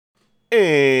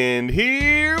And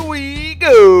here we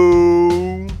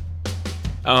go.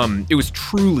 It was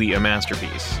truly a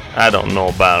masterpiece. I don't know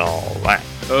about all that.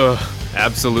 Ugh,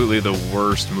 absolutely the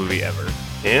worst movie ever.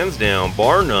 Hands down,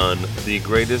 bar none, the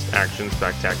greatest action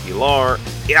spectacular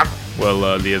ever.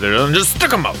 Well, the other one, just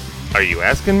stick 'em up. Are you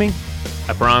asking me?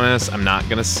 I promise I'm not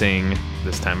gonna sing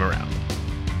this time around.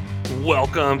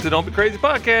 Welcome to Don't Be Crazy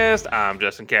Podcast. I'm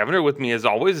Justin Cavender. With me, as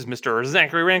always, is Mr.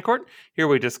 Zachary Rancourt. Here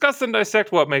we discuss and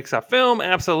dissect what makes a film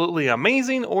absolutely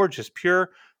amazing or just pure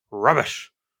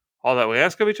rubbish. All that we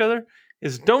ask of each other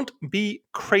is don't be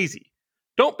crazy.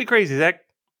 Don't be crazy, Zach.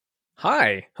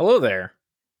 Hi, hello there.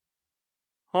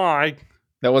 Hi.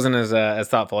 That wasn't as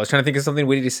thoughtful. I was trying to think of something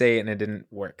witty to say and it didn't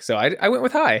work. So I went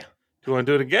with hi. Do you want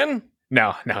to do it again?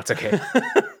 No, it's okay.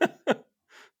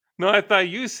 No, I thought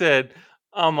you said,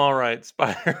 I'm all right,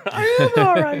 Spider. I am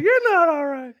all right. You're not all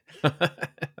right.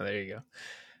 There you go.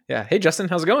 Yeah. Hey, Justin,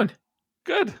 how's it going?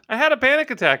 Good. I had a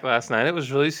panic attack last night. It was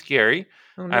really scary.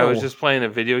 Oh, no. I was just playing a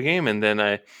video game, and then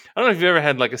I don't know if you ever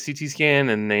had like a CT scan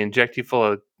and they inject you full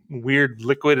of weird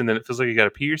liquid and then it feels like you got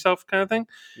to pee yourself kind of thing.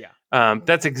 Yeah.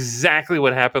 That's exactly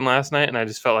what happened last night, and I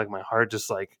just felt like my heart just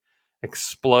like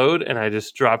explode, and I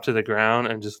just dropped to the ground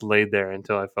and just laid there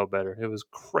until I felt better. It was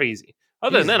crazy.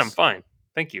 Other than that, I'm Jesus. fine.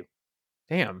 Thank you.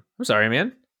 Damn. I'm sorry,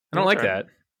 man. I don't That's like all right.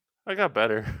 that. I got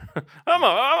better.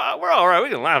 We're all right. We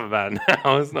can laugh about it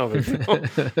now. It's no big deal.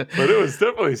 But it was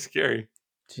definitely scary.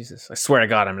 Jesus. I swear to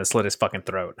God, I'm going to slit his fucking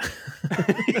throat.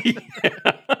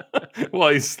 Yeah. While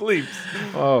he sleeps.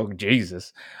 Oh,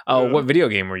 Jesus. What video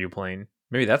game were you playing?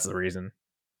 Maybe that's the reason.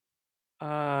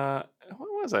 What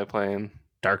was I playing?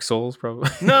 Dark Souls, probably.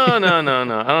 No. I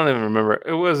don't even remember.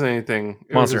 It wasn't anything.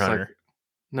 It was Monster just Hunter.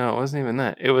 No, it wasn't even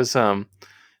that. It was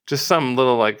just some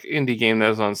little like indie game that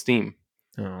was on Steam.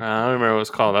 Oh. I don't remember what it was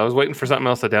called. I was waiting for something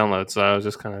else to download, so I was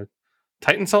just kind of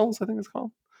Titan Souls, I think it's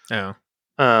called. Oh.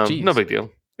 No Jeez. big deal.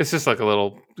 It's just like a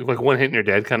little like one hit and you're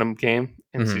dead kind of game,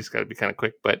 and so you just got to be kind of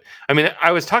quick. But I mean,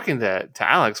 I was talking to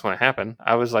Alex when it happened.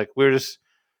 I was like, I don't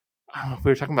know if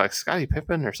we were talking about like Scottie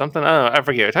Pippen or something. I don't know. I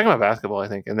forget. We were talking about basketball, I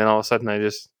think. And then all of a sudden, I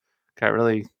just got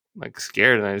really like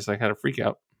scared, and I just like had a freak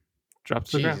out.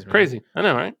 Dropped to the ground. Man. Crazy. I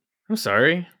know, right? I'm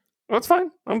sorry. Well, it's fine.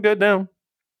 I'm good now.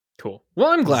 Cool. Well,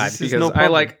 I'm glad This is because no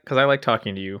problem. I like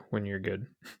talking to you when you're good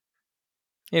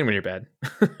and when you're bad.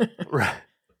 Right.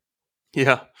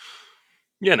 Yeah.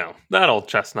 You know, that old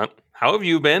chestnut. How have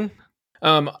you been?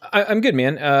 I'm good,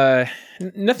 man.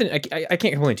 Nothing. I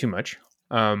can't complain too much.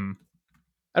 I don't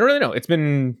really know. It's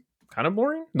been kind of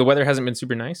boring. The weather hasn't been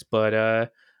super nice, but I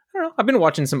don't know. I've been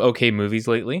watching some okay movies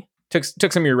lately. Took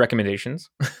some of your recommendations.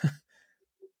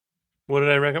 What did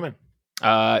I recommend?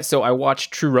 So I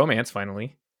watched True Romance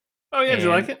finally. Oh, yeah. Did you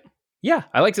like it? Yeah,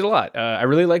 I liked it a lot. I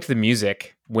really liked the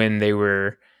music when they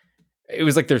were. It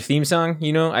was like their theme song,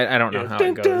 you know. I don't know how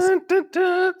it goes.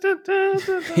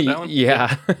 That one?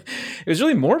 Yeah, it was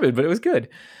really morbid, but it was good.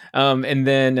 And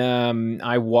then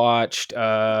I watched. You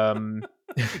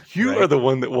Right. are the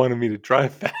one that wanted me to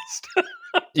drive fast.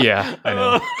 Yeah, I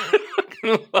know. I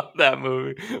fucking love that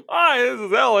movie. Hi, this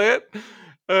is Elliot,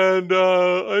 and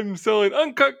I'm selling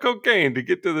uncut cocaine to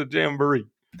get to the jamboree.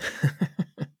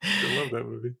 I love that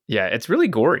movie. Yeah, it's really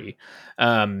gory.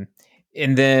 And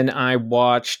then I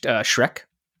watched Shrek.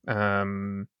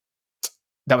 That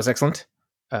was excellent.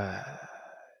 Yeah,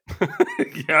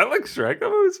 I like Shrek. That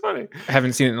movie's funny. I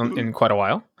haven't seen it in quite a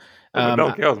while. I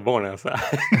was born outside.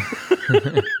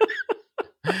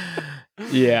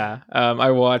 Yeah,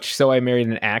 I watched So I Married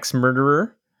an Axe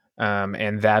Murderer,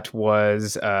 and that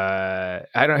was I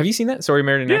don't. Have you seen that? So I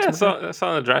Married an Axe Murderer? I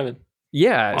saw the drive-in.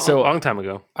 Yeah, so long time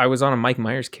ago. I was on a Mike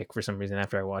Myers kick for some reason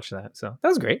after I watched that, so that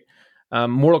was great.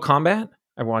 Mortal Kombat.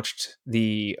 I watched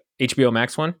the HBO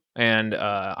Max one, and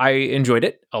I enjoyed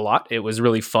it a lot. It was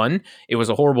really fun. It was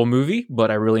a horrible movie,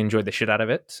 but I really enjoyed the shit out of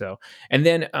it. So, and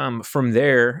then from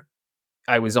there,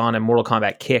 I was on a Mortal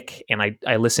Kombat kick, and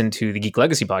I listened to the Geek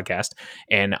Legacy podcast,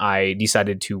 and I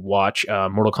decided to watch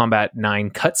Mortal Kombat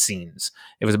 9 cutscenes.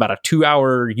 It was about a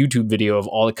 2-hour YouTube video of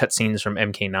all the cutscenes from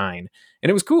MK9, and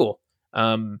it was cool.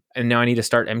 And now I need to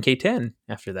start MK10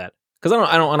 after that because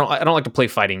I don't like to play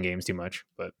fighting games too much,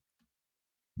 but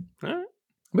Alright.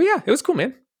 but yeah, it was cool,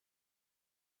 man.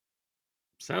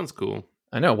 Sounds cool.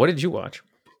 I know. What did you watch?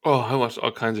 Oh, I watched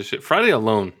all kinds of shit. Friday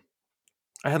alone,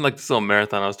 I had like this little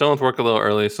marathon. I was done with work a little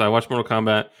early, so I watched Mortal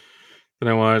Kombat. Then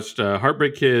I watched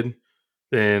Heartbreak Kid.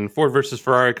 Then Ford versus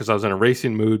Ferrari because I was in a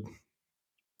racing mood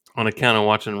on account of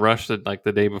watching Rush the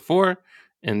day before.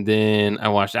 And then I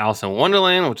watched Alice in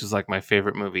Wonderland, which is like my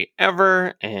favorite movie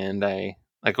ever. And I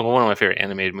like one of my favorite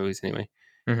animated movies anyway.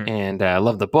 Mhm. And I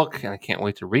love the book, and I can't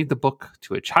wait to read the book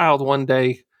to a child one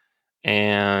day.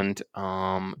 and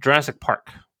Jurassic Park,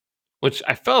 which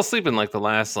I fell asleep in like the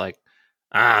last, like,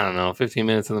 I don't know, 15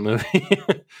 minutes of the movie.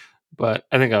 But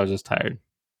I think I was just tired.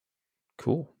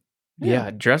 Cool. Yeah.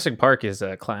 Yeah, Jurassic Park is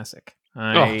a classic.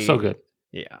 Oh, so good.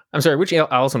 Yeah. I'm sorry, which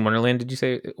Alice in Wonderland did you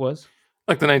say it was?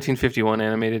 Like the 1951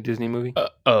 animated Disney movie.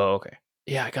 Oh, okay.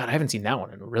 Yeah, God, I haven't seen that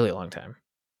one in a really long time.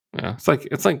 Yeah,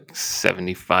 it's like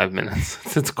 75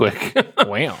 minutes. It's quick.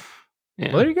 Wow. Yeah.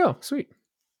 Well, there you go. Sweet.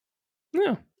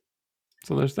 Yeah.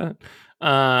 So there's that.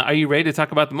 Are you ready to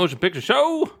talk about the motion picture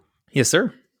show? Yes,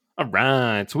 sir. All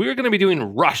right. So we're going to be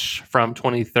doing Rush from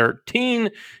 2013,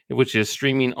 which is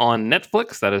streaming on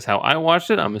Netflix. That is how I watched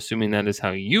it. I'm assuming that is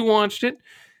how you watched it.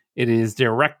 It is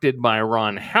directed by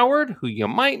Ron Howard, who you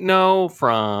might know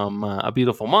from A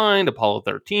Beautiful Mind, Apollo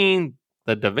 13,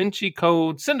 The Da Vinci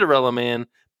Code, Cinderella Man,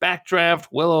 Backdraft,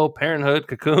 Willow, Parenthood,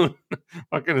 Cocoon,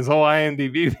 fucking his whole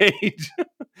IMDb page.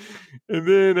 And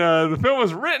then the film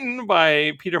was written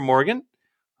by Peter Morgan,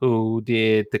 who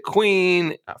did The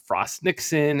Queen, Frost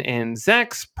Nixon, and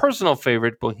Zach's personal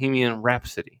favorite, Bohemian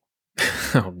Rhapsody.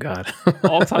 Oh, God.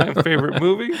 All-time favorite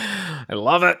movie. I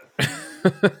love it.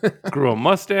 Grew a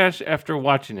mustache after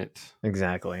watching it.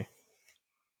 Exactly.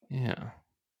 Yeah.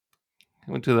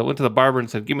 I went to the barber and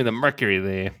said, "Give me the mercury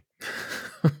there."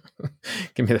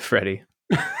 Give me the Freddy.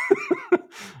 I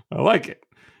like it.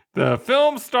 The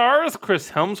film stars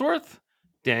Chris Hemsworth,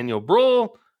 Daniel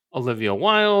Bruhl, Olivia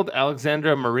Wilde,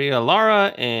 Alexandra Maria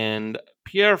Lara, and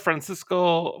Pier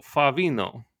Francisco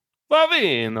Favino.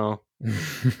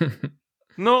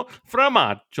 No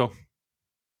formaggio.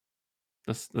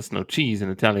 That's no cheese in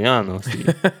Italiano. See?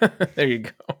 There you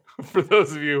go. For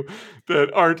those of you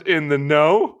that aren't in the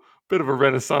know, bit of a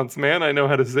Renaissance man. I know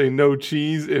how to say no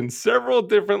cheese in several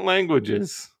different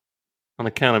languages on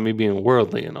account of me being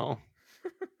worldly and all.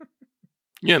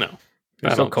 You know.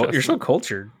 You're so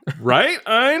cultured. Right?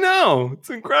 I know. It's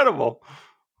incredible.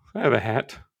 I have a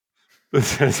hat that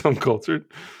says I'm cultured.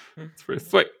 It's pretty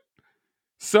sweet.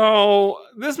 So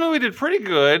this movie did pretty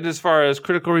good as far as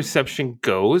critical reception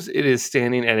goes. It is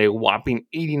standing at a whopping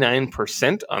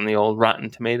 89% on the old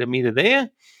Rotten Tomato meter there.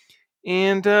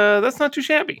 And that's not too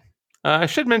shabby. I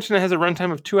should mention it has a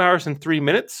runtime of 2 hours and 3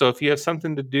 minutes. So if you have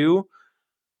something to do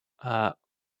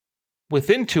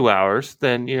within 2 hours,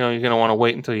 then you're going to want to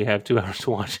wait until you have 2 hours to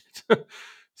watch it.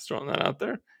 Just throwing that out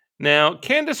there. Now,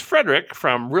 Candace Frederick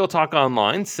from Real Talk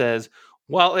Online says,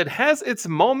 while it has its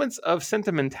moments of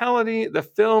sentimentality, the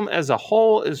film as a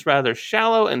whole is rather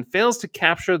shallow and fails to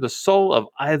capture the soul of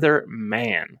either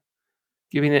man,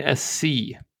 giving it a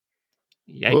C.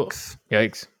 Yikes. Whoa.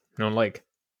 Yikes. No like.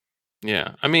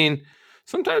 Yeah. I mean,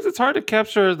 sometimes it's hard to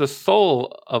capture the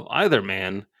soul of either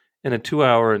man in a 2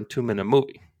 hour and 2 minute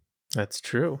movie. That's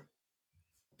true.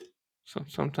 So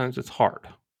sometimes it's hard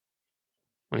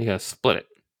when you gotta split it,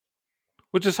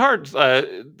 which is hard.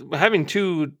 Having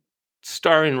two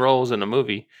starring roles in a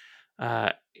movie,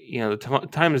 the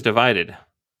time is divided,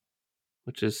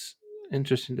 which is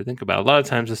interesting to think about. A lot of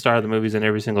times the star of the movie is in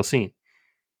every single scene.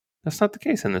 That's not the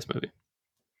case in this movie.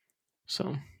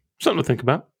 So, something to think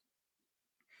about.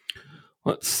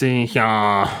 Let's see here.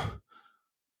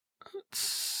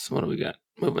 What do we got?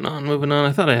 Moving on.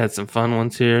 I thought I had some fun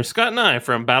ones here. Scott Nye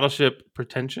from Battleship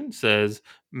Pretension says,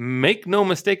 make no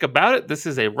mistake about it, this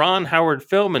is a Ron Howard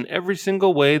film in every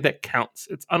single way that counts.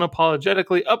 It's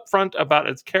unapologetically upfront about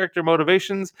its character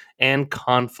motivations and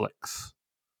conflicts.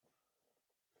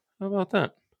 How about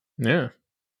that? Yeah.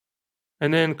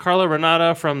 And then Carla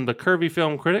Renata from the Curvy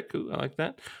Film Critic. Ooh, I like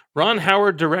that. Ron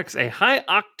Howard directs a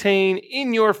high-octane,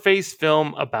 in-your-face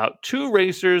film about two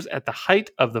racers at the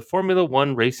height of the Formula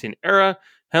One racing era.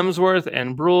 Hemsworth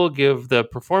and Bruhl give the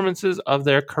performances of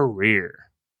their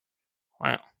career.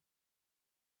 Wow.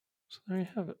 So there you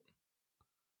have it.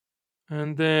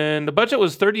 And then the budget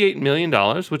was $38 million,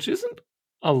 which isn't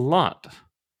a lot.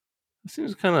 It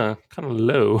seems kind of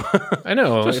low. I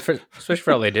know, especially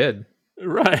for all they did.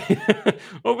 Right.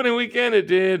 Opening weekend, it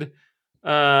did,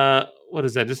 what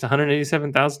is that, just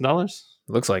 $187,000?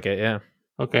 Looks like it, yeah.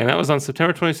 Okay, and that was on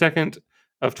September 22nd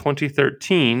of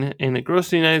 2013, and it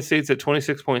grossed the United States at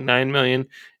 $26.9 million,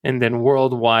 and then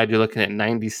worldwide, you're looking at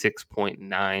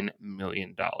 $96.9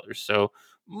 million. So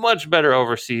much better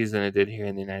overseas than it did here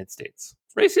in the United States.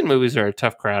 Racing movies are a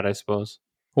tough crowd, I suppose.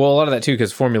 Well, a lot of that, too,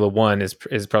 because Formula One is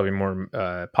probably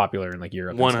more popular in, like,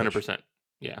 Europe. 100%,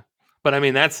 yeah. But, I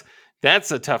mean, that's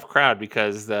a tough crowd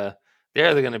because they're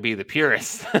going to be the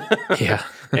purists. Yeah.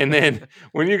 And then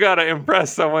when you got to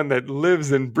impress someone that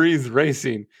lives and breathes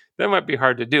racing, that might be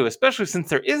hard to do, especially since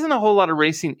there isn't a whole lot of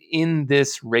racing in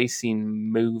this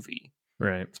racing movie.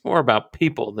 Right. It's more about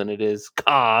people than it is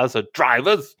cars or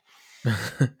drivers.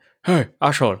 Hey,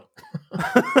 asshole.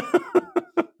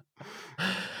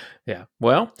 Yeah.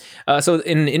 Well, so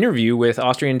in an interview with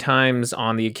Austrian Times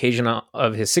on the occasion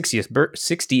of his 60th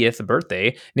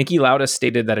birthday, Niki Lauda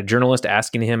stated that a journalist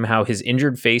asking him how his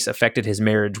injured face affected his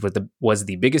marriage was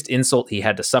the biggest insult he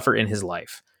had to suffer in his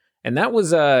life. And that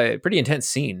was a pretty intense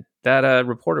scene. That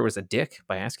reporter was a dick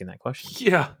by asking that question.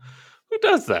 Yeah. Who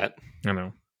does that? I don't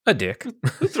know. A dick.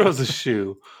 Who throws a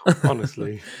shoe?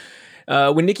 Honestly.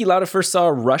 When Niki Lauda first saw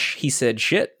Rush, he said,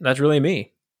 "Shit, that's really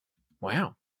me."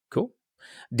 Wow. Cool.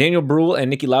 Daniel Bruhl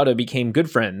and Niki Lauda became good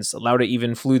friends. Lauda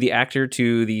even flew the actor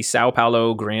to the Sao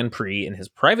Paulo Grand Prix in his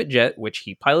private jet, which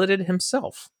he piloted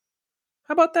himself.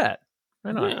 How about that?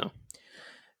 Right on. Yeah.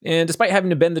 And despite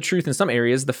having to bend the truth in some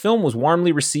areas, the film was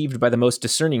warmly received by the most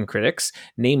discerning critics,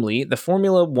 namely the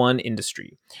Formula One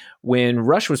industry. When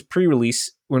Rush was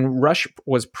pre-release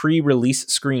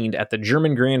screened at the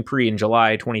German Grand Prix in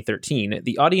July 2013,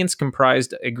 the audience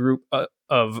comprised a group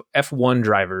of F1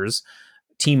 drivers,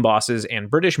 team bosses,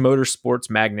 and British motorsports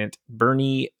magnate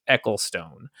Bernie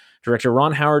Ecclestone. Director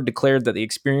Ron Howard declared that the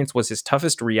experience was his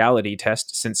toughest reality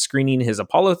test since screening his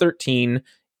Apollo 13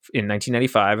 in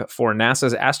 1995 for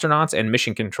NASA's astronauts and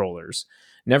mission controllers.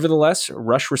 Nevertheless,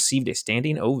 Rush received a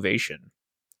standing ovation.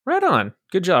 Right on.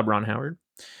 Good job, Ron Howard.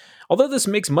 Although this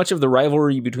makes much of the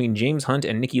rivalry between James Hunt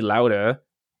and Niki Lauda,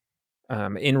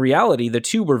 in reality, the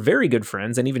two were very good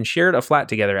friends and even shared a flat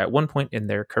together at one point in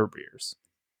their careers.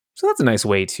 So that's a nice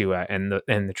way to end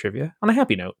the trivia on a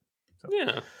happy note. So.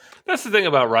 Yeah. That's the thing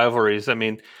about rivalries. I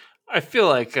mean, I feel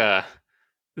like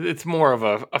it's more of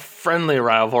a friendly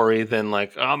rivalry than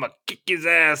like, oh, I'm going to kick his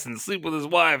ass and sleep with his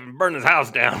wife and burn his house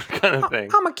down kind of thing.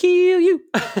 I'm going to kill you.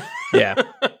 Yeah.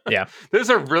 Yeah. There's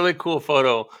a really cool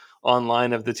photo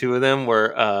online of the two of them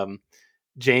where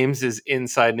James is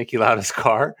inside Niki Lauda's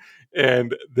car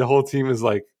and the whole team is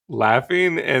like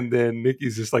laughing, and then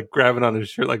Niki's just like grabbing on his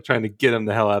shirt, like trying to get him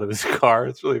the hell out of his car.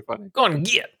 It's really funny. Go on,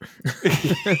 get.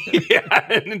 Yeah,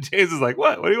 and then James is like,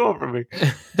 "What? What do you want from me?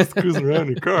 Just cruising around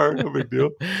your car, no big deal."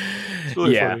 It's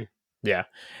really funny. Yeah.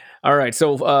 All right,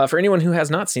 so for anyone who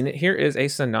has not seen it, here is a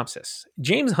synopsis.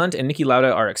 James Hunt and Niki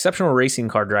Lauda are exceptional racing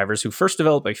car drivers who first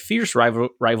developed a fierce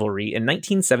rivalry in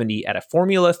 1970 at a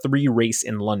Formula 3 race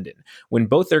in London, when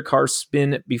both their cars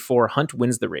spin before Hunt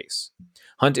wins the race.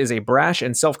 Hunt is a brash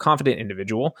and self-confident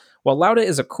individual, while Lauda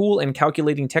is a cool and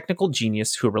calculating technical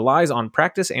genius who relies on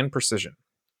practice and precision.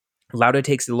 Lauda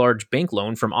takes a large bank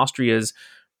loan from Austria's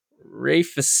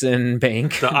Raiffeisen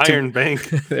Bank. The Iron Bank.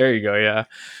 There you go, yeah.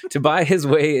 To buy his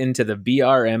way into the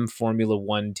BRM Formula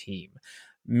One team.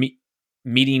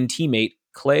 Meeting teammate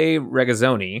Clay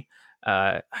Regazzoni,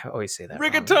 I always say that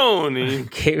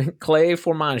Rigatoni. Clay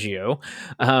Formaggio,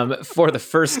 for the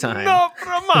first time. No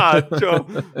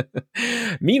formaggio.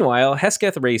 Meanwhile,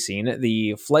 Hesketh Racing,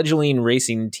 the fledgling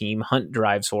racing team Hunt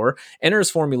drives for, enters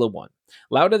Formula One.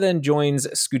 Lauda then joins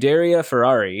Scuderia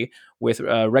Ferrari with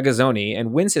Regazzoni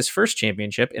and wins his first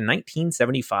championship in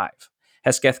 1975.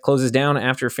 Hesketh closes down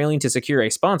after failing to secure a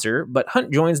sponsor, but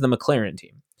Hunt joins the McLaren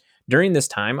team. During this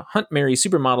time, Hunt marries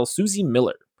supermodel Susie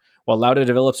Miller, while Lauda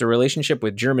develops a relationship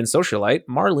with German socialite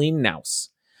Marlene Naus.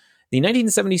 The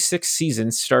 1976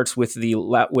 season starts with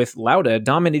Lauda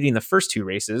dominating the first two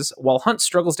races, while Hunt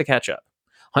struggles to catch up.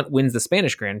 Hunt wins the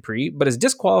Spanish Grand Prix, but is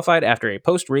disqualified after a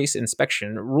post-race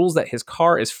inspection rules that his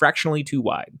car is fractionally too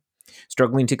wide.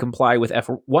 Struggling to comply with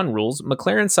F1 rules,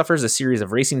 McLaren suffers a series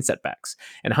of racing setbacks,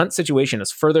 and Hunt's situation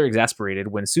is further exasperated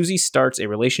when Susie starts a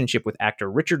relationship with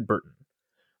actor Richard Burton.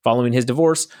 Following his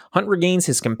divorce, Hunt regains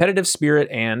his competitive spirit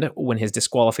and, when his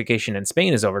disqualification in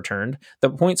Spain is overturned, the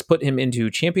points put him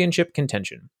into championship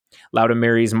contention. Lauda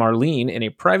marries Marlene in a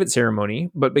private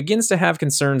ceremony, but begins to have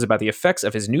concerns about the effects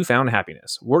of his newfound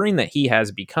happiness, worrying that he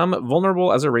has become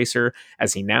vulnerable as a racer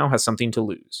as he now has something to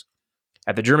lose.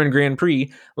 At the German Grand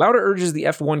Prix, Lauda urges the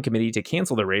F1 committee to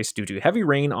cancel the race due to heavy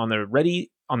rain on the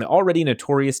already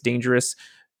notorious dangerous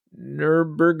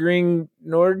Nürburgring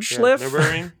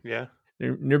Nordschleife. Yeah.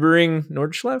 Nürburgring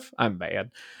Nordschleife? I'm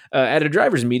bad. At a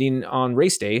driver's meeting on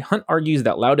race day, Hunt argues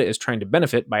that Lauda is trying to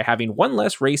benefit by having one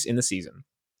less race in the season,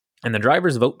 and the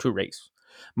drivers vote to race.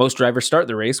 Most drivers start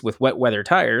the race with wet weather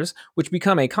tires, which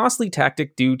become a costly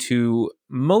tactic due to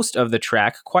most of the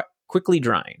track quickly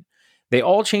drying. They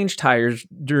all change tires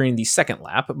during the second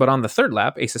lap, but on the third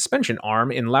lap, a suspension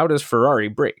arm in Lauda's Ferrari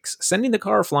breaks, sending the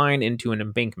car flying into an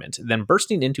embankment, then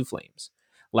bursting into flames.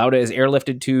 Lauda is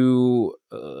airlifted to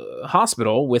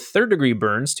hospital with third-degree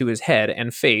burns to his head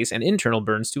and face and internal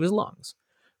burns to his lungs.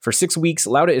 For 6 weeks,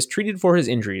 Lauda is treated for his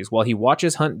injuries while he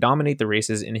watches Hunt dominate the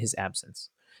races in his absence.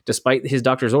 Despite his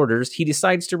doctor's orders, he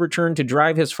decides to return to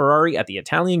drive his Ferrari at the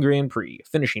Italian Grand Prix,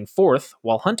 finishing fourth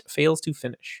while Hunt fails to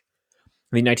finish.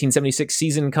 The 1976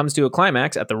 season comes to a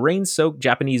climax at the rain-soaked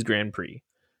Japanese Grand Prix.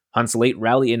 Hunt's late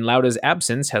rally in Lauda's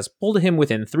absence has pulled him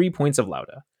within 3 points of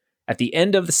Lauda. At the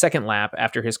end of the second lap,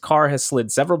 after his car has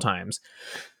slid several times,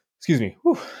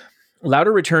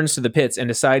 Lauda returns to the pits and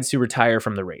decides to retire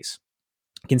from the race,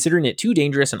 considering it too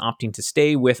dangerous and opting to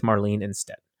stay with Marlene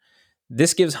instead.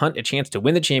 This gives Hunt a chance to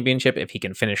win the championship if he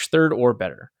can finish third or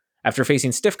better. After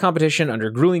facing stiff competition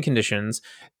under grueling conditions,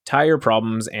 tire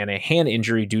problems, and a hand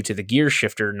injury due to the gear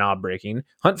shifter knob breaking,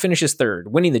 Hunt finishes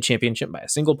third, winning the championship by a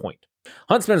single point.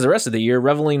 Hunt spends the rest of the year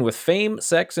reveling with fame,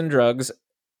 sex, and drugs,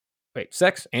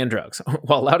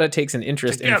 while Lauda takes an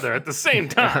interest together at the same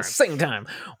time.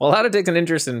 While Lauda takes an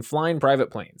interest in flying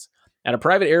private planes. At a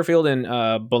private airfield in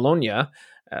Bologna,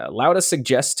 Lauda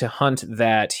suggests to Hunt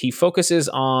that he focuses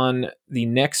on the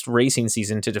next racing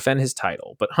season to defend his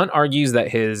title, but Hunt argues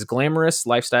that his glamorous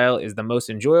lifestyle is the most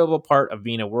enjoyable part of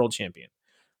being a world champion.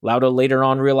 Lauda later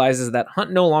on realizes that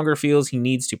Hunt no longer feels he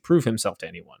needs to prove himself to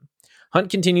anyone. Hunt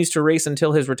continues to race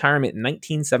until his retirement in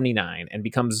 1979 and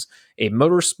becomes a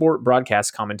motorsport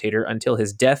broadcast commentator until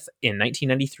his death in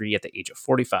 1993 at the age of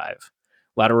 45.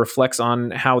 Lauda reflects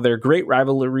on how their great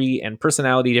rivalry and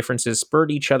personality differences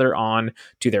spurred each other on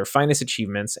to their finest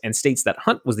achievements and states that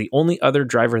Hunt was the only other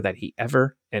driver that he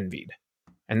ever envied.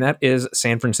 And that is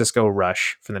San Francisco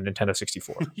Rush from the Nintendo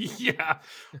 64. Yeah,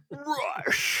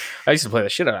 Rush. I used to play the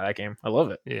shit out of that game. I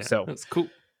love it. Yeah, so that's cool.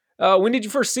 When did you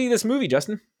first see this movie,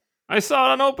 Justin? I saw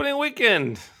it on opening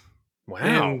weekend.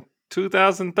 Wow. In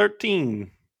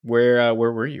 2013. Where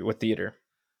were you? What theater?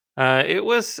 It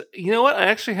was, you know what? I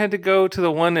actually had to go to the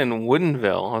one in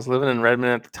Woodinville. I was living in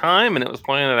Redmond at the time, and it was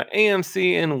playing at an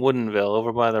AMC in Woodinville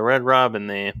over by the Red Robin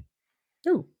there.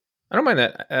 Ooh, I don't mind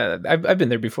that. I've been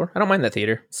there before. I don't mind that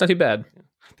theater. It's not too bad.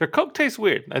 Their Coke tastes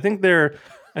weird. I think their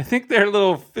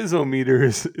little fizzometer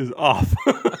is off.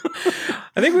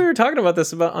 I think we were talking about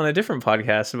this on a different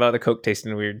podcast about the Coke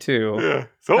tasting weird too. Yeah,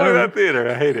 it's only that theater.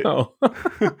 I hate it. Oh,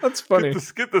 that's funny.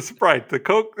 Get the Sprite. The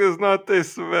Coke does not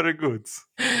taste very good.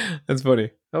 That's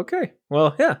funny. Okay,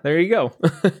 well, yeah, there you go.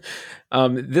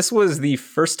 This was the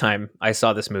first time I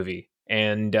saw this movie,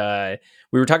 and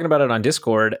we were talking about it on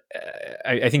Discord.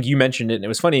 I think you mentioned it, and it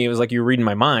was funny. It was like you were reading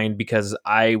my mind because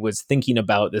I was thinking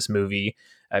about this movie.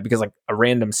 Because like a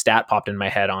random stat popped in my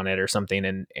head on it or something.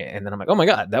 And then I'm like, oh my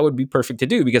God, that would be perfect to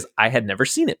do because I had never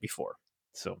seen it before.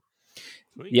 So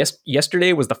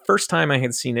yesterday was the first time I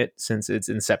had seen it since its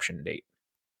inception date.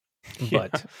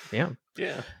 But yeah.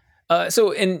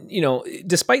 So,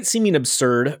 despite seeming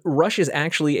absurd, Rush is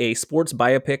actually a sports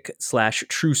biopic /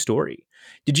 true story.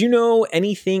 Did you know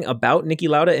anything about Niki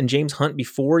Lauda and James Hunt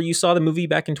before you saw the movie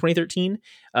back in 2013?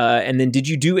 And then did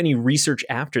you do any research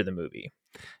after the movie?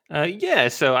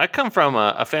 So I come from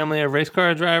a family of race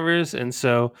car drivers, and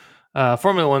so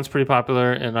Formula One's pretty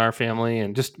popular in our family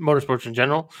and just motorsports in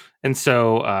general. And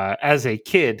so as a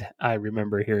kid, I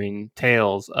remember hearing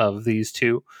tales of these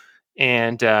two,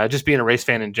 and just being a race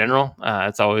fan in general,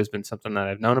 it's always been something that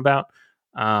I've known about.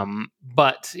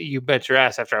 But you bet your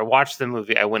ass, after I watched the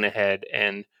movie, I went ahead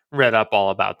and read up all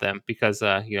about them because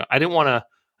I didn't want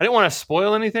to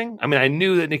spoil anything. I mean, I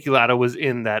knew that Niki Lauda was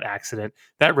in that accident.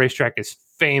 That racetrack is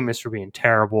famous for being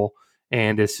terrible,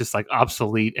 and it's just like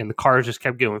obsolete, and the cars just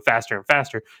kept going faster and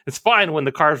faster. It's fine when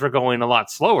the cars were going a lot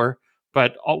slower,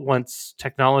 but once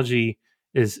technology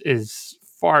is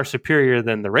far superior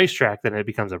than the racetrack, then it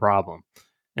becomes a problem.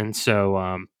 And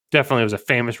so definitely it was a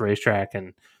famous racetrack,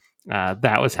 and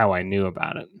that was how I knew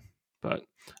about it. But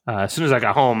as soon as I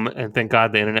got home, and thank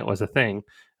God the internet was a thing,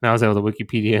 and I was able to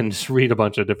Wikipedia and just read a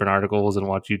bunch of different articles and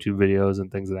watch YouTube videos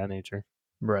and things of that nature.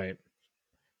 Right.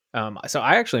 So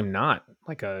I actually am not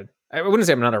I wouldn't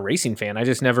say I'm not a racing fan. I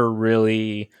just never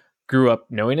really grew up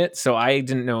knowing it. So I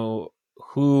didn't know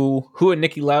who a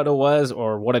Niki Lauda was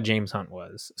or what a James Hunt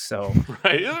was. So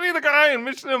right. Isn't he the guy in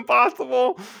Mission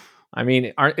Impossible? I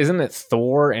mean, isn't it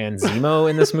Thor and Zemo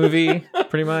in this movie,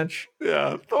 pretty much?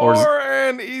 Yeah, Thor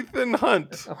and Ethan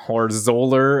Hunt. Or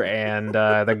Zoller and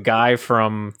the guy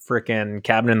from frickin'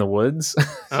 Cabin in the Woods.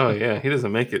 Oh, yeah, he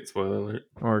doesn't make it, spoiler alert.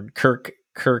 Or Kirk,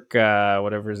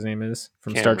 whatever his name is,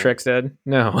 from Cameron. Star Trek's dad?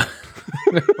 No.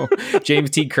 No. James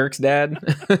T. Kirk's dad.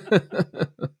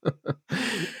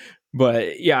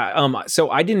 But yeah, so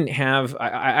I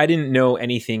didn't know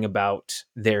anything about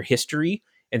their history.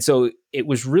 And so it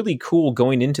was really cool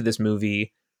going into this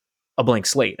movie a blank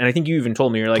slate. And I think you even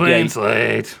told me, you're like, clean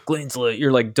slate.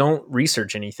 You're like, don't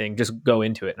research anything, just go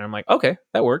into it. And I'm like, okay,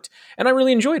 that worked. And I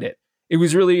really enjoyed it. It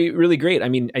was really, really great. I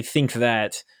mean, I think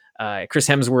that Chris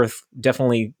Hemsworth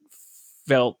definitely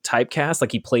felt typecast,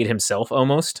 like he played himself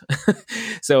almost.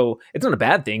 So it's not a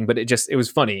bad thing, but it was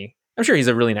funny. I'm sure he's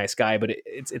a really nice guy, but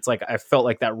it's like I felt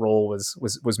like that role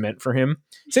was meant for him.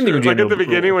 Same thing Sure. with Like Daniel at the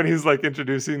beginning Bruhl. when he's like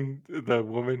introducing the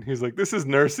woman, he's like, "This is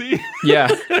Nursey." Yeah,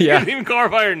 He yeah. doesn't even call her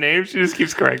by her name. She just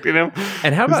keeps correcting him.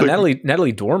 And how He's about like,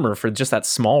 Natalie Dormer for just that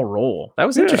small role? That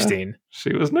was yeah, interesting.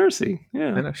 she was Nursey. I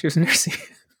Yeah, know she was nursing.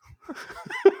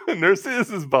 Nursey is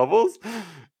his Bubbles. Yeah,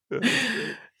 that's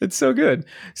great. It's so good.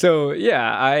 So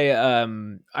yeah,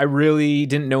 I really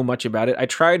didn't know much about it. I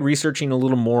tried researching a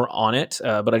little more on it,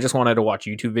 but I just wanted to watch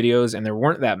YouTube videos, and there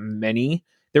weren't that many.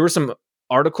 There were some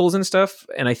articles and stuff,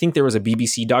 and I think there was a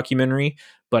BBC documentary,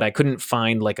 but I couldn't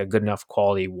find like a good enough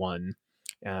quality one.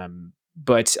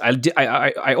 But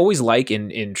I always like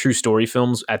in true story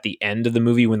films at the end of the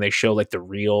movie when they show like the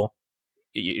real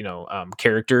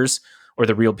characters or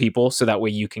the real people, so that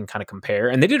way you can kind of compare.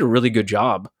 And they did a really good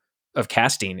job of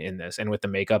casting in this, and with the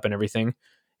makeup and everything,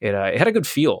 it had a good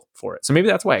feel for it. So maybe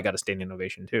that's why I got a standing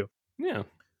ovation too. Yeah,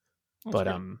 that's But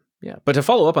great. yeah. But to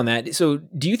follow up on that, so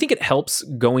do you think it helps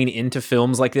going into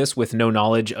films like this with no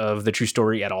knowledge of the true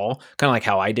story at all, kind of like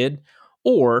how I did,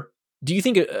 or do you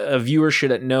think a viewer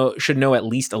should know at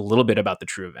least a little bit about the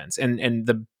true events? And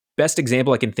the best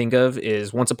example I can think of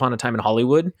is Once Upon a Time in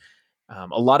Hollywood.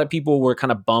 A lot of people were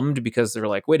kind of bummed because they're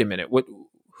like, wait a minute,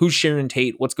 who's Sharon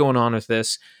Tate? What's going on with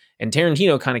this? And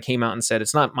Tarantino kind of came out and said,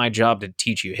 it's not my job to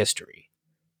teach you history.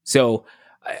 So,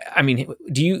 I mean,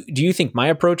 do you think my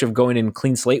approach of going in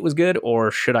clean slate was good, or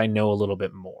should I know a little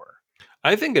bit more?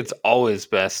 I think it's always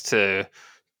best to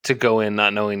go in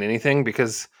not knowing anything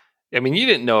because, I mean, you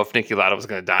didn't know if Niki Lauda was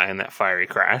going to die in that fiery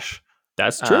crash.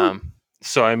 That's true.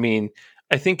 So I mean,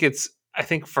 I think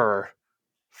for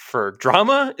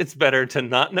drama, it's better to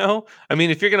not know. I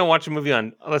mean, if you're going to watch a movie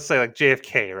on, let's say like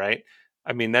JFK, right?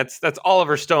 I mean, that's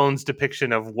Oliver Stone's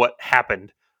depiction of what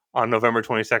happened on November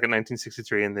 22nd,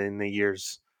 1963, and then the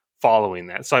years following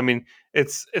that. So I mean,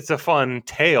 it's a fun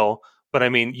tale, but I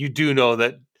mean, you do know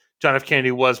that John F. Kennedy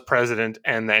was president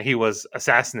and that he was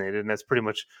assassinated, and that's pretty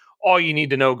much all you need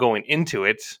to know going into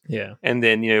it. Yeah. And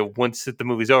then, once the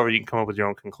movie's over, you can come up with your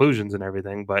own conclusions and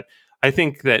everything. But I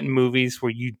think that movies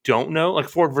where you don't know, like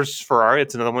Ford versus Ferrari,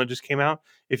 it's another one that just came out.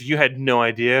 If you had no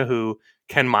idea who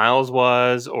Ken Miles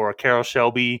was or Carroll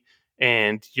Shelby,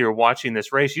 and you're watching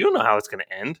this race, you don't know how it's going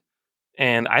to end.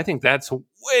 And I think that's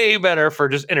way better for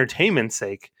just entertainment's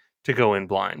sake to go in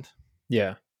blind.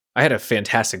 Yeah. I had a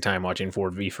fantastic time watching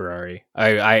Ford v Ferrari.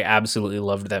 I absolutely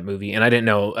loved that movie, and I didn't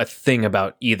know a thing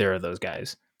about either of those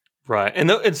guys. Right.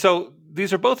 And so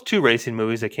these are both two racing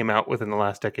movies that came out within the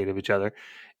last decade of each other.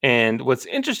 And what's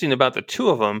interesting about the two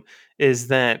of them is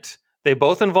that they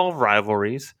both involve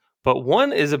rivalries, but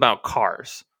one is about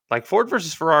cars. Like Ford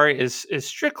versus Ferrari is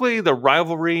strictly the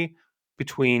rivalry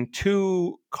between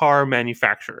two car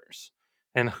manufacturers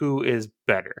and who is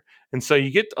better. And so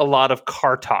you get a lot of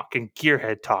car talk and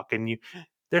gearhead talk, and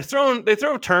they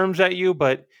throw terms at you,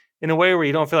 but in a way where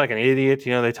you don't feel like an idiot.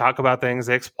 They talk about things,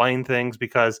 they explain things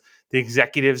because the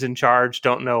executives in charge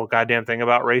don't know a goddamn thing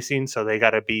about racing, so they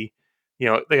got to be, they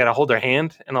got to hold their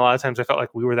hand. And a lot of times I felt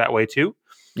like we were that way too.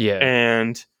 Yeah.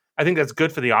 And I think that's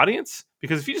good for the audience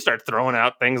because if you just start throwing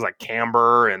out things like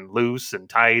camber and loose and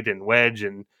tight and wedge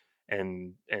and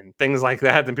things like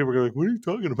that, then people are like, what are you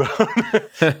talking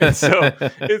about? And so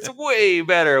it's way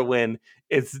better when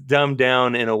it's dumbed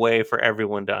down in a way for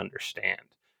everyone to understand.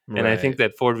 And I think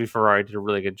that Ford v Ferrari did a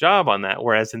really good job on that.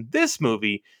 Whereas in this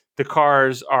movie, the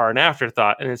cars are an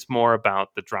afterthought and it's more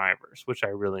about the drivers, which I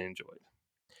really enjoyed.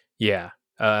 Yeah.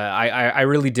 I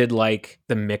really did like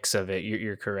the mix of it.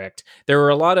 You're correct. There were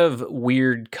a lot of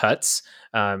weird cuts,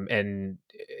 and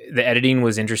the editing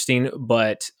was interesting,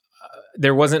 but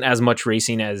there wasn't as much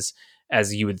racing as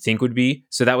you would think would be.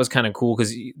 So that was kind of cool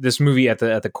because this movie at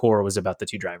the core was about the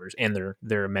two drivers and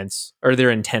their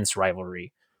intense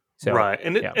rivalry. So, right,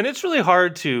 and it's really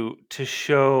hard to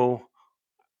show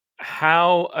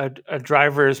how a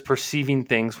driver is perceiving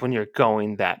things when you're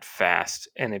going that fast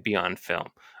and it be on film.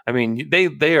 I mean,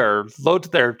 they are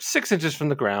loaded. They're 6 inches from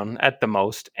the ground at the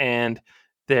most, and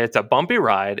it's a bumpy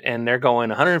ride, and they're going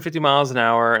 150 miles an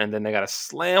hour, and then they got to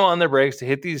slam on their brakes to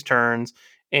hit these turns,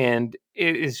 and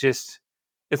it's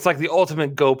like the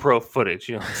ultimate GoPro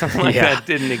footage, something like that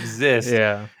didn't exist.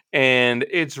 Yeah. And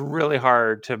it's really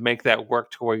hard to make that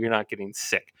work to where you're not getting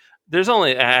sick. There's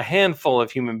only a handful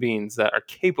of human beings that are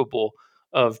capable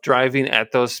of driving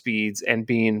at those speeds and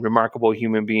being remarkable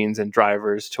human beings and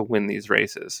drivers to win these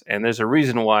races. And there's a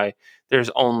reason why there's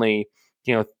only,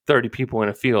 30 people in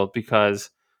a field, because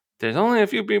there's only a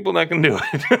few people that can do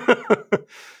it.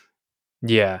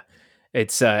 Yeah.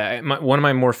 It's one of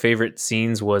my more favorite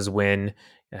scenes was when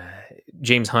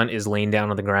James Hunt is laying down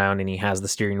on the ground and he has the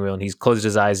steering wheel and he's closed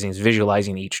his eyes and he's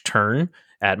visualizing each turn.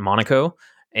 at Monaco,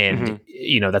 and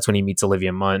Mhm. that's when he meets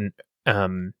Olivia Munn.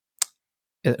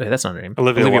 That's not her name,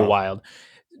 Olivia Wilde. Wilde.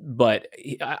 But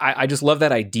I just love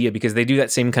that idea because they do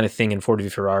that same kind of thing in Ford v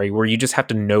Ferrari where you just have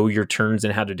to know your turns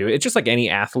and how to do it. It's just like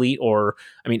any athlete or,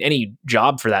 I mean, any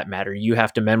job for that matter. You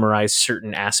have to memorize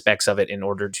certain aspects of it in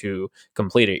order to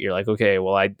complete it. You're like, okay,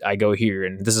 well, I go here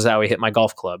and this is how I hit my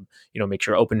golf club. Make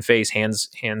sure open face, hands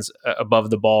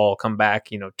above the ball, come back,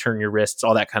 turn your wrists,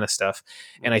 all that kind of stuff.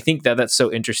 And I think that that's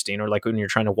so interesting. Or like when you're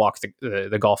trying to walk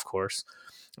the golf course.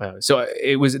 So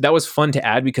that was fun to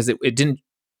add because it didn't,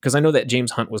 because I know that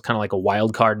James Hunt was kind of like a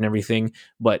wild card and everything,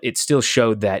 but it still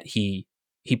showed that he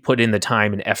put in the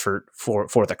time and effort for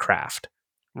the craft,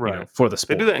 Right. for the They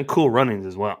sport. do that in Cool Runnings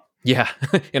as well. Yeah,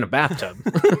 in a bathtub.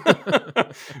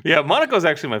 Yeah, Monaco is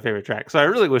actually my favorite track. So I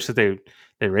really wish that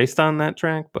they raced on that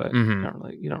track, but Mhm.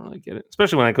 you don't really get it.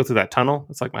 Especially when I go through that tunnel.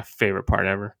 It's like my favorite part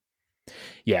ever.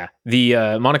 Yeah, the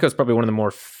Monaco is probably one of the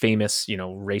more famous,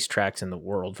 racetracks in the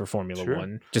world for Formula Sure.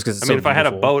 One, just because it's I so mean, if I had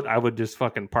a beautiful. boat, I would just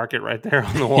fucking park it right there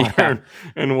on the water Yeah.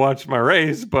 and watch my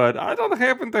race. But I don't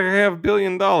happen to have $1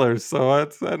 billion, so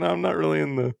I'm not really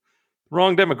in the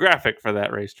wrong demographic for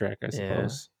that racetrack, I Yeah,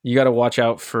 suppose. you got to watch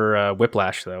out for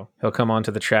Whiplash though. He'll come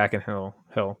onto the track and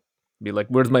he'll be like,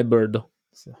 "Where's my bird?"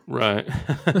 So. Right.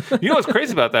 You know what's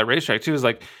crazy about that racetrack too is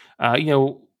like,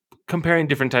 comparing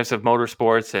different types of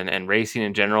motorsports and racing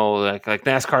in general. Like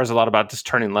NASCAR is a lot about just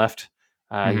turning left.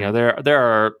 Mhm. There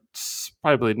are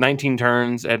probably 19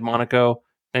 turns at Monaco,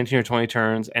 19 or 20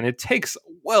 turns, and it takes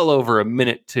well over a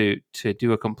minute to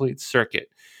do a complete circuit.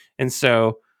 And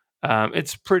so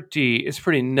it's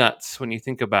pretty nuts when you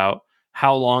think about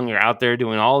how long you're out there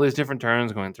doing all these different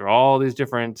turns, going through all these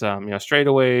different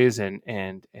straightaways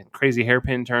and crazy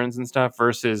hairpin turns and stuff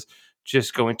versus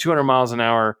just going 200 miles an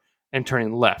hour and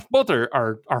turning left. Both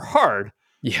are hard,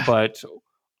 Yeah. but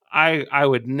I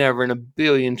would never in a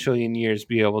billion trillion years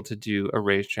be able to do a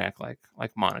racetrack like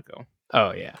Monaco.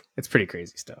 Oh yeah, it's pretty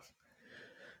crazy stuff.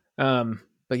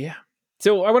 But yeah.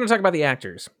 So I want to talk about the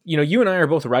actors. You and I are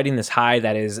both riding this high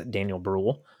that is Daniel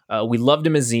Bruhl. We loved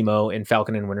him as Zemo in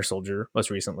Falcon and Winter Soldier most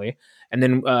recently, and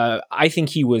then I think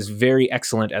he was very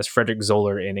excellent as Frederick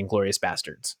Zoller in Inglourious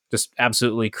Bastards. Just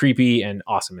absolutely creepy and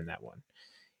awesome in that one.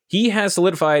 He has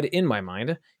solidified, in my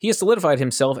mind, he has solidified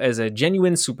himself as a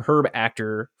genuine superb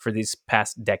actor for this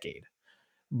past decade.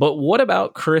 But what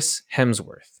about Chris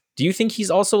Hemsworth? Do you think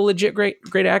he's also a legit great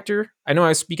actor? I know I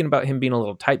was speaking about him being a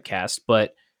little typecast,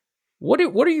 but what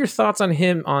are your thoughts on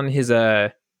him, on his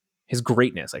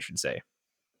greatness, I should say?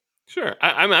 Sure.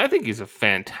 I mean, I think he's a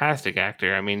fantastic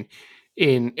actor. I mean,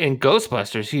 in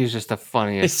Ghostbusters, he's just the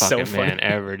funniest He's so fucking man funny.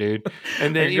 ever, dude.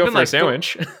 And I then could go even for a like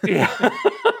sandwich. yeah,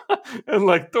 and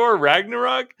like Thor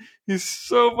Ragnarok, he's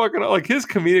so fucking like his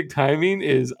comedic timing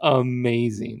is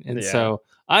amazing, and Yeah. so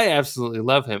I absolutely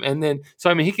love him. And then so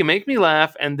I mean, he can make me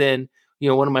laugh, and then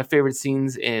one of my favorite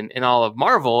scenes in all of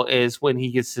Marvel is when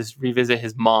he gets to revisit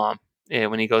his mom. And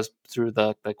when he goes through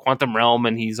the quantum realm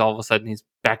and he's all of a sudden he's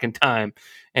back in time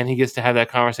and he gets to have that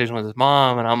conversation with his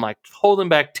mom, and I'm like holding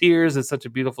back tears. It's such a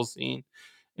beautiful scene.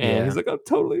 And Yeah. he's like, I'm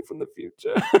totally from the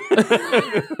future.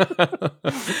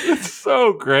 It's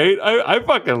so great. I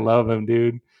fucking love him,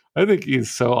 dude. I think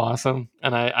he's so awesome.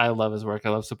 And I love his work. I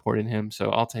love supporting him. So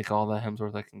I'll take all the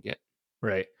Hemsworth I can get.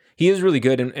 Right. He is really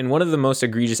good. And one of the most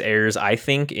egregious errors, I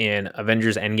think, in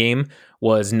Avengers Endgame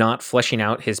was not fleshing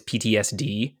out his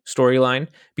PTSD storyline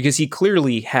because he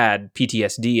clearly had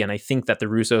PTSD. And I think that the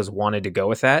Russos wanted to go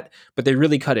with that, but they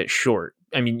really cut it short.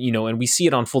 I mean, and we see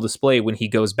it on full display when he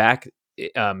goes back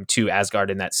to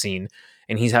Asgard in that scene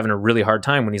and he's having a really hard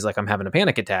time when he's like, I'm having a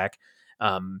panic attack.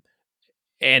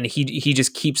 And he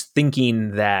just keeps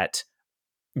thinking that,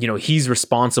 he's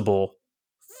responsible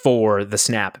for the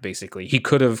snap. Basically, he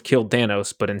could have killed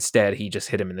Thanos, but instead he just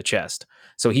hit him in the chest.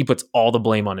 So he puts all the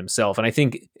blame on himself. And I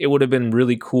think it would have been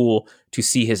really cool to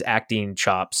see his acting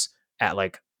chops at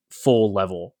like full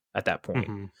level at that point.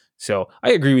 Mm-hmm. So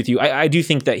I agree with you. I do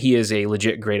think that he is a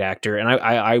legit great actor, and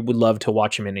I would love to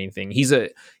watch him in anything. He's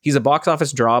a box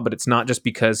office draw, but it's not just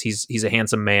because he's a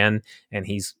handsome man and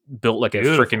he's built like a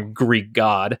freaking Greek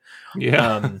god.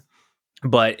 Yeah.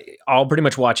 But I'll pretty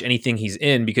much watch anything he's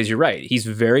in because you're right. He's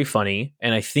very funny,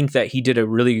 and I think that he did a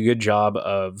really good job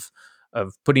of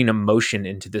putting emotion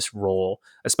into this role,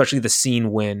 especially the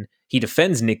scene when he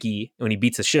defends Nikki when he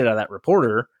beats the shit out of that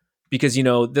reporter. Because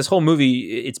this whole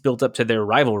movie, it's built up to their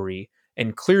rivalry,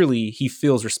 and clearly he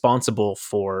feels responsible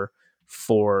for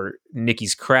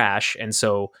Nikki's crash, and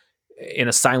so in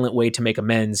a silent way to make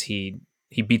amends, he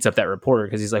beats up that reporter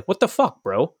because he's like, what the fuck,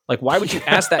 bro? Like, why would you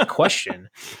ask that question?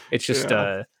 It's just,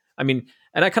 I mean,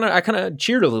 and I kind of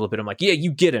cheered a little bit. I'm like, yeah, you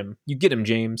get him,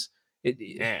 James.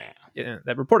 Yeah. Yeah,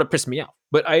 that reporter pissed me off.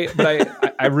 But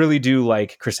I really do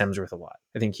like Chris Hemsworth a lot.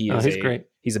 I think Oh, he's great.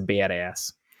 he's a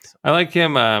badass. So. I like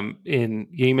him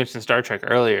you mentioned Star Trek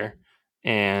earlier,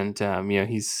 and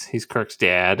he's Kirk's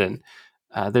dad, and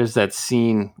there's that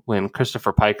scene when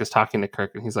Christopher Pike is talking to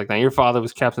Kirk, and he's like, "Now your father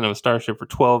was captain of a starship for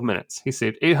 12 minutes. He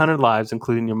saved 800 lives,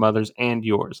 including your mother's and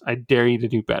yours. I dare you to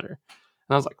do better."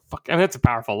 And I was like, "Fuck!" I mean, that's a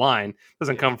powerful line. It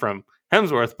doesn't come from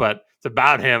Hemsworth, but it's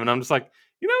about him, and I'm just like,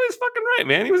 he's fucking right,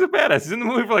 man. He was a badass. He's in the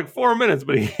movie for like 4 minutes,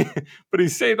 but he but he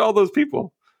saved all those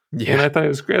people. Yeah. And I thought it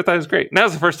was great. I thought it was great. And that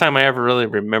was the first time I ever really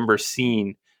remember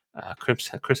seeing Chris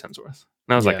Hemsworth. And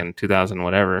that was like in 2000,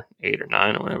 whatever, 8 or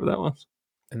 9 or whatever that was.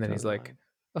 And then he's like,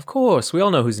 "Of course, we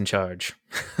all know who's in charge."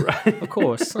 Right. Of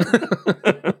course.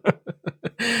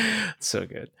 So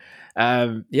good.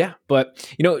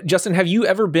 But Justin, have you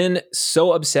ever been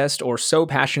so obsessed or so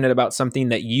passionate about something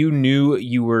that you knew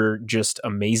you were just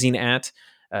amazing at?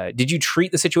 Did you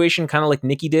treat the situation kind of like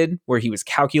Nicky did, where he was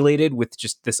calculated with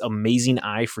just this amazing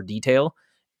eye for detail?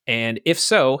 And if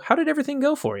so, how did everything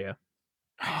go for you?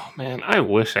 Oh man, I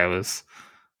wish I was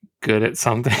good at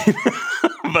something,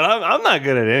 but I'm not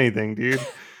good at anything, dude.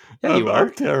 Yeah, you are.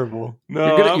 I'm terrible.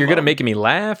 No, you're good at making me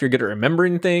laugh. You're good at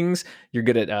remembering things. You're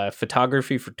good at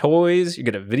photography for toys. You're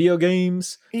good at video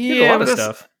games. You're good at a lot of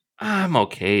stuff. I'm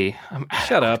okay.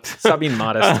 Shut up. Stop being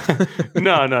modest.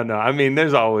 No. I mean,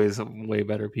 there's always way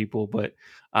better people, but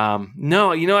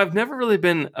no, I've never really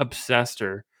been obsessed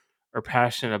or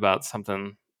passionate about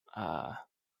something.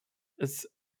 It's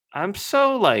I'm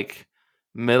so like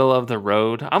middle of the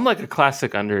road. I'm like a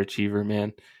classic underachiever,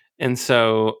 man. And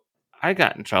so I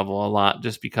got in trouble a lot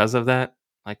just because of that.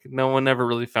 Like no one ever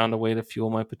really found a way to fuel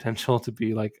my potential to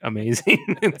be like amazing.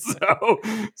 And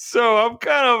so I'm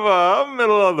kind of I'm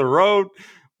middle of the road.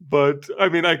 But I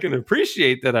mean, I can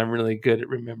appreciate that I'm really good at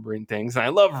remembering things. And I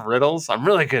love riddles. I'm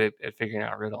really good at figuring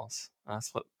out riddles.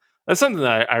 That's something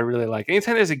that I really like.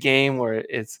 Anytime there's a game where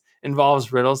it's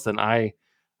involves riddles, then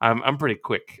I'm pretty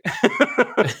quick.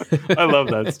 I love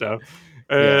that stuff.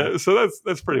 So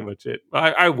that's pretty much it.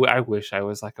 I wish I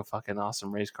was like a fucking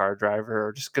awesome race car driver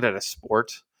or just good at a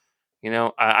sport.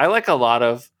 I like a lot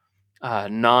of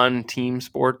non-team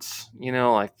sports.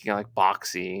 Like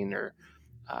boxing or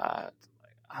I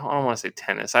don't want to say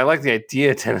tennis. I like the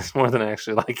idea of tennis more than I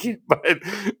actually like it. But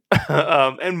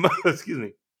excuse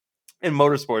me. In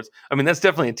motorsports, I mean that's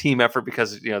definitely a team effort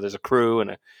because there's a crew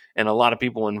and a lot of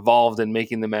people involved in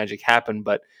making the magic happen.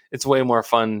 But it's way more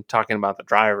fun talking about the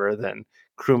driver than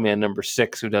crewman number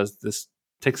 6 who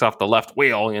takes off the left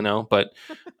wheel. But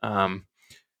I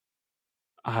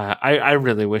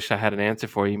really wish I had an answer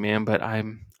for you, man. But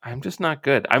I'm just not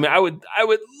good. I mean, I would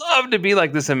love to be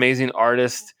like this amazing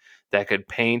artist that could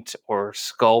paint or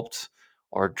sculpt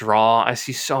or draw. I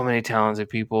see so many talented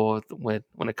people when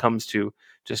it comes to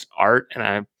just art,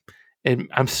 and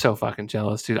I'm so fucking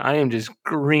jealous, dude. I am just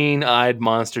green-eyed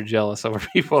monster jealous over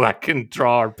people that can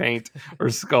draw or paint or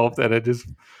sculpt. And it just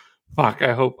fuck.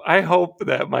 I hope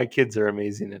that my kids are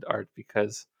amazing at art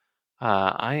because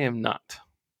I am not.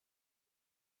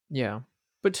 Yeah,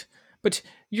 but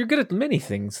you're good at many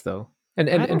things though,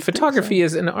 and photography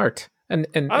is an art, and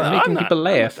making people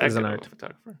laugh is an art.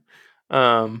 Photographer.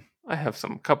 I have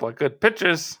some couple of good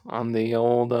pictures on the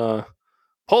old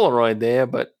Polaroid there,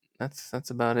 but that's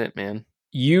about it, man.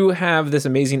 You have this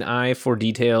amazing eye for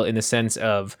detail in the sense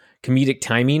of comedic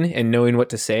timing and knowing what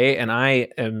to say, and I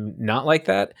am not like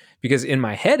that because in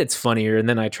my head it's funnier, and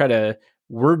then I try to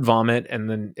word vomit, and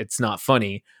then it's not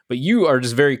funny. But you are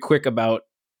just very quick about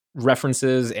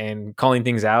references and calling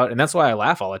things out, and that's why I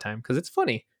laugh all the time because it's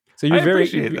funny. So you're very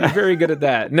good at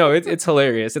that. No, it's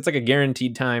hilarious. It's like a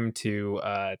guaranteed time to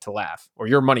laugh or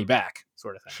your money back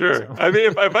sort of thing. Sure. So. I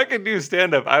mean, if I could do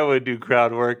stand up, I would do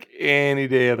crowd work any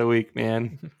day of the week,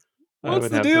 man. What's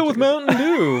the deal with Mountain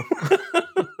Dew?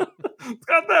 It's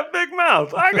got that big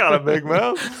mouth. I got a big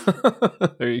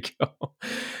mouth. There you go.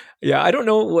 Yeah, I don't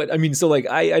know what I mean. So like,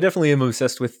 I definitely am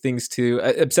obsessed with things too.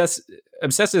 Obsessed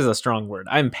is a strong word.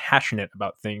 I'm passionate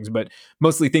about things, but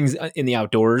mostly things in the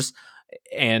outdoors.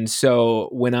 And so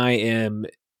when I am,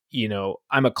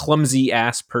 I'm a clumsy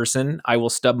ass person. I will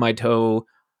stub my toe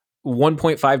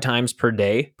 1.5 times per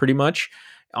day, pretty much,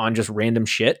 on just random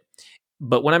shit.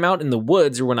 But when I'm out in the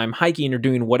woods or when I'm hiking or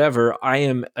doing whatever, I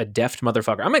am a deft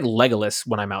motherfucker. I'm like Legolas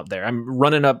when I'm out there. I'm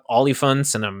running up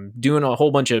Oliphaunts and I'm doing a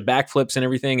whole bunch of backflips and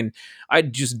everything. And I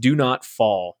just do not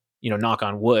fall, knock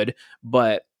on wood.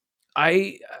 But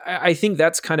I think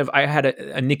that's kind of, I had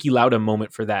a Nicky Lauda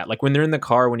moment for that. Like when they're in the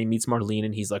car, when he meets Marlene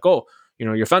and he's like, oh,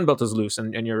 your fan belt is loose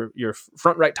and your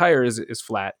front right tire is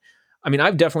flat. I mean,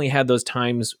 I've definitely had those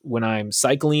times when I'm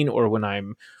cycling or when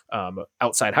I'm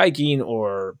outside hiking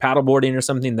or paddleboarding or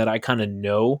something, that I kind of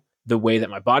know the way that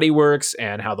my body works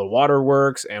and how the water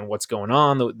works and what's going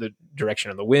on, the direction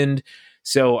of the wind.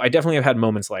 So I definitely have had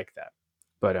moments like that.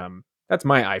 But that's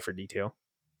my eye for detail.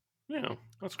 Yeah,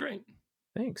 that's great.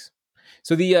 Thanks.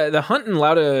 So the Hunt and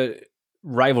Lauda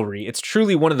rivalry, it's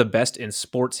truly one of the best in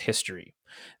sports history.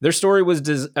 Their story was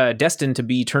destined to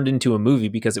be turned into a movie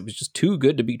because it was just too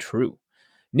good to be true.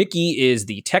 Nicky is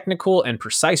the technical and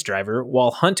precise driver,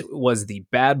 while Hunt was the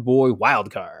bad boy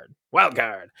wild card. Wild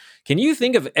card. Can you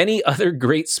think of any other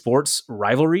great sports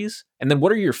rivalries? And then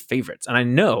what are your favorites? And I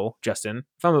know, Justin,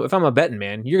 if I'm a betting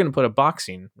man, you're going to put a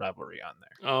boxing rivalry on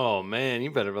Oh man,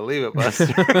 you better believe it, Buster.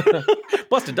 there.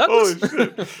 Buster Douglas. Holy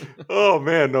shit. Oh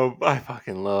man, no, I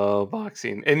fucking love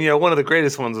boxing. And one of the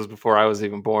greatest ones was before I was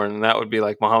even born, and that would be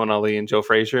like Muhammad Ali and Joe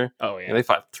Frazier. Oh yeah. They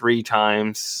fought 3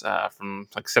 times from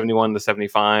like 71 to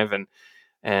 75,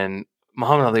 and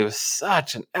Muhammad Ali was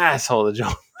such an asshole to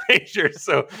Joe Frazier.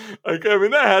 So like, I mean,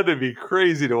 that had to be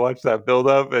crazy to watch that build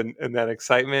up and that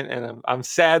excitement. And I'm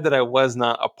sad that I was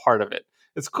not a part of it.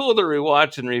 It's cool to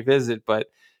rewatch and revisit, but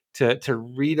to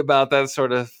read about that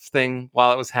sort of thing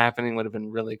while it was happening would have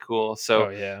been really cool. So Oh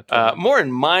yeah. Totally. more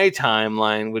in my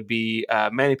timeline would be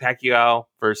Manny Pacquiao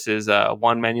versus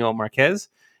Juan Manuel Marquez.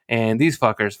 And these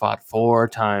fuckers fought 4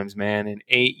 times, man, in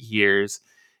 8 years.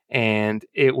 And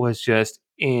it was just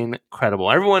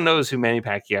incredible. Everyone knows who Manny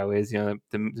Pacquiao is. The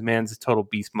man's a total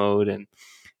beast mode,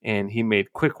 and he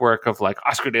made quick work of like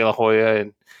Oscar De La Hoya,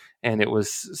 and it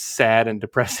was sad and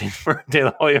depressing for De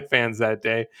La Hoya fans that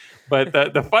day. But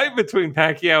the fight between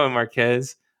Pacquiao and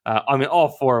Marquez, I mean, all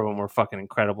 4 of them were fucking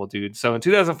incredible, dude. So in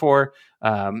 2004,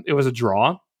 it was a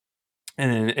draw.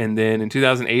 And then in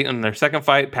 2008, on their second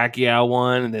fight, Pacquiao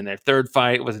won. And then their third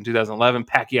fight was in 2011.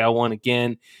 Pacquiao won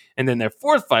again. And then their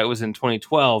fourth fight was in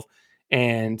 2012.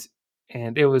 And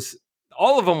it was,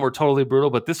 all of them were totally brutal,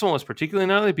 but this one was particularly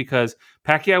gnarly because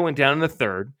Pacquiao went down in the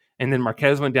third, and then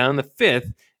Marquez went down in the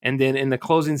fifth. And then in the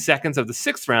closing seconds of the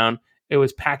 6th round, it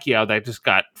was Pacquiao that just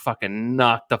got fucking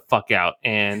knocked the fuck out.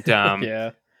 And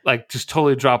Yeah. like just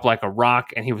totally dropped like a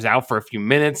rock, and he was out for a few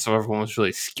minutes, so everyone was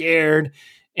really scared.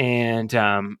 And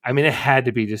I mean, it had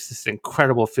to be just this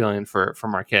incredible feeling for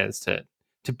Marquez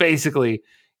to basically,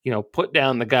 put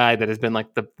down the guy that has been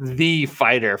like the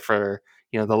fighter for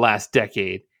the last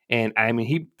decade. And I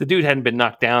mean, the dude hadn't been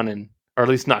knocked down or at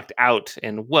least knocked out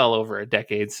in well over a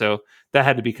decade. So that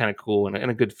had to be kind of cool and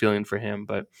a good feeling for him.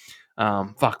 But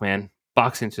fuck, man,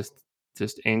 boxing's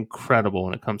just incredible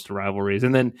when it comes to rivalries.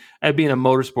 And then being a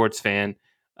motorsports fan,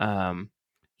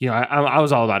 I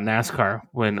was all about NASCAR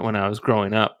when I was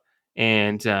growing up,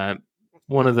 and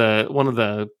one of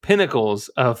the pinnacles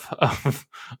of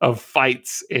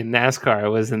fights in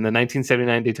NASCAR was in the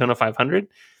 1979 Daytona 500.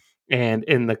 And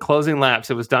in the closing laps,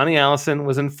 it was Donnie Allison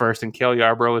was in first and Cale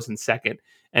Yarborough was in second.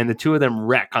 And the two of them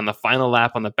wreck on the final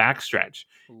lap on the backstretch.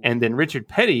 And then Richard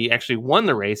Petty actually won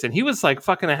the race, and he was like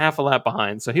fucking a half a lap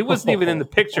behind. So he wasn't even in the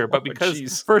picture. But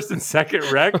because first and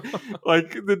second wreck,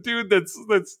 like the dude that's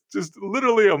just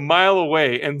literally a mile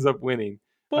away ends up winning.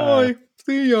 Bye.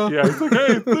 See ya. Yeah, he's like,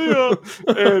 hey, see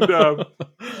ya.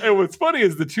 And what's funny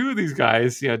is the two of these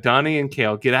guys, Donnie and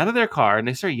Cale, get out of their car and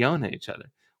they start yelling at each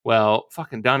other. Well,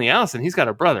 fucking Donnie Allison, he's got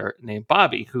a brother named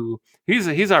Bobby who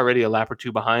he's already a lap or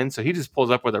two behind, so he just pulls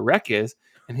up where the wreck is,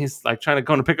 and he's like trying to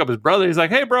go to pick up his brother. He's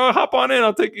like, "Hey, bro, hop on in.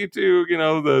 I'll take you to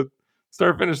the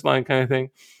start finish line kind of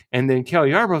thing." And then Cale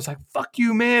Yarborough's like, "Fuck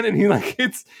you, man!" And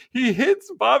he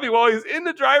hits Bobby while he's in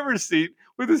the driver's seat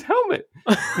with his helmet,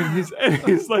 and he's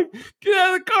like, "Get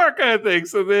out of the car," kind of thing.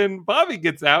 So then Bobby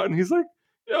gets out, and he's like,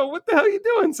 "Yo, what the hell are you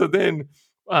doing?" So then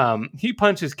he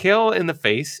punches Cale in the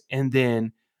face, and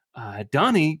then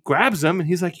Donnie grabs him and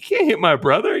he's like, "You can't hit my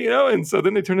brother," And so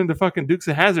then they turn into fucking Dukes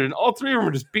of Hazzard, and all 3 of them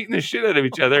are just beating the shit out of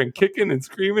each other and kicking and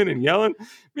screaming and yelling.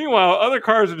 Meanwhile, other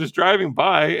cars are just driving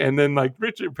by, and then like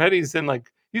Richard Petty's in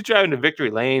like he's driving to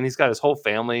victory lane. He's got his whole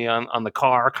family on the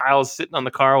car. Kyle's sitting on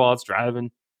the car while it's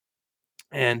driving,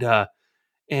 and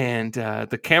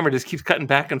the camera just keeps cutting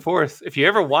back and forth. If you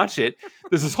ever watch it,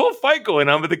 there's this whole fight going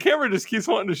on, but the camera just keeps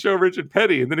wanting to show Richard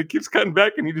Petty, and then it keeps cutting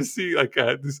back, and you just see like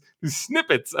these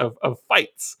snippets of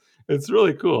fights. It's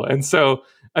really cool. And so,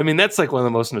 I mean, that's like one of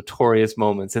the most notorious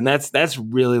moments, and that's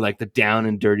really like the down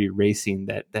and dirty racing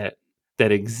that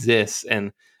exists,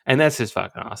 and that's just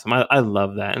fucking awesome. I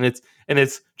love that, and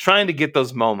it's trying to get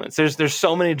those moments. There's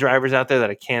so many drivers out there that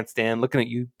I can't stand. Looking at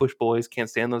you, Bush boys, can't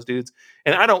stand those dudes,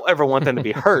 and I don't ever want them to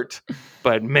be hurt.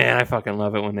 But man, I fucking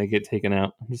love it when they get taken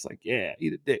out. I'm just like, yeah,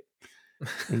 eat a dick.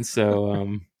 And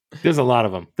so there's a lot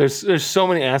of them. There's so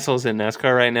many assholes in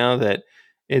NASCAR right now that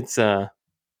it's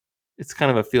it's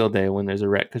kind of a field day when there's a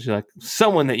wreck because you're like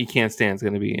someone that you can't stand is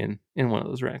going to be in one of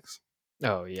those wrecks.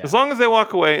 Oh yeah. As long as they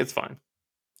walk away, it's fine.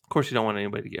 Of course, you don't want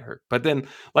anybody to get hurt. But then,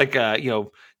 like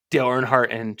Dale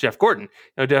Earnhardt and Jeff Gordon.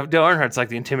 Dale Earnhardt's like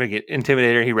the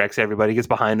intimidator. He wrecks everybody, gets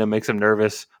behind them, makes them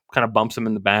nervous, kind of bumps them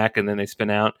in the back, and then they spin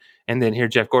out. And then here,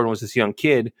 Jeff Gordon was this young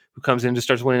kid who comes in and just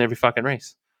starts winning every fucking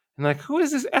race. And like, who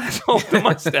is this asshole with the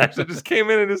mustache that just came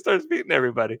in and just starts beating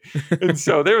everybody? And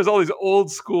so there was all these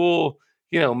old school,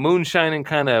 moonshining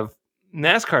kind of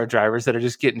NASCAR drivers that are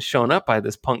just getting shown up by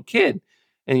this punk kid.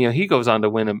 And he goes on to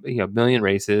win a million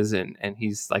races, and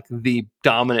he's like the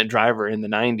dominant driver in the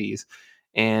 90s.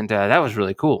 And that was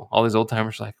really cool. All these old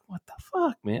timers were like, what the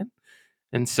fuck, man?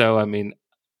 And so, I mean,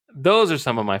 those are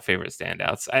some of my favorite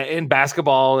standouts. In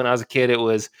basketball, when I was a kid, it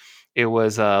was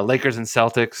Lakers and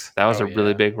Celtics. That was a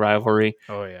really big rivalry.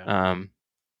 Oh, yeah.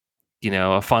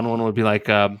 A fun one would be like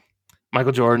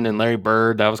Michael Jordan and Larry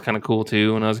Bird. That was kind of cool,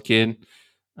 too, when I was a kid.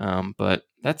 But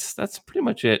that's pretty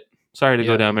much it. Sorry to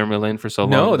go down memory lane for so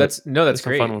long. No, that's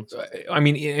great. Fun ones. I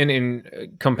mean,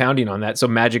 in compounding on that, so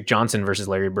Magic Johnson versus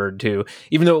Larry Bird too.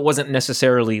 Even though it wasn't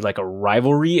necessarily like a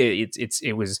rivalry,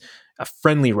 it was a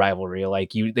friendly rivalry.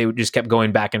 Like they just kept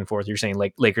going back and forth. You're saying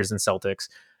like Lakers and Celtics.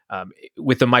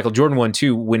 With the Michael Jordan one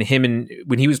too, when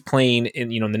he was playing in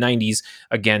the 90s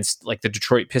against like the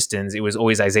Detroit Pistons, it was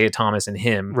always Isaiah Thomas and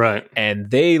him, right?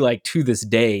 And they like to this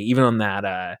day, even on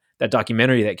that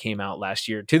documentary that came out last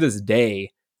year, to this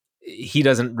day, he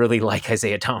doesn't really like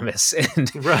Isaiah Thomas,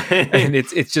 and and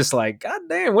it's just like, God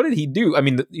damn, what did he do? I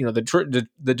mean,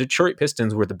 the Detroit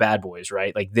Pistons were the bad boys,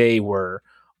 right? Like they were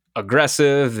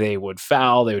aggressive, they would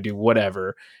foul, they would do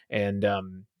whatever, and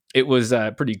it was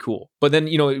pretty cool. But then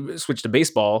switch to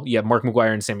baseball. You have Mark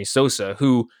McGwire and Sammy Sosa,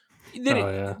 who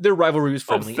their rivalry was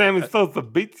friendly. Hope Sammy Sosa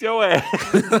beats your ass.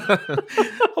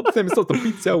 Hope Sammy Sosa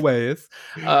beats your ass.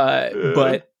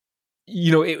 But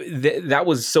that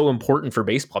was so important for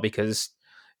baseball because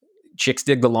chicks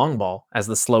dig the long ball, as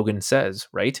the slogan says,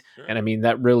 right? Sure. And I mean,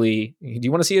 that really, do you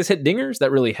want to see us hit dingers?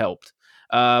 That really helped.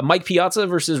 Mike Piazza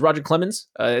versus Roger Clemens.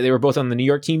 They were both on the New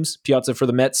York teams. Piazza for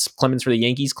the Mets, Clemens for the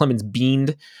Yankees. Clemens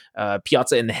beamed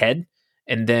Piazza in the head.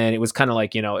 And then it was kind of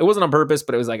like, it wasn't on purpose,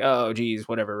 but it was like, oh, geez,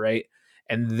 whatever, right?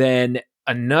 And then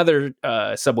another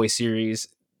Subway Series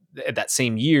that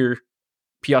same year,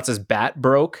 Piazza's bat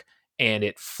broke and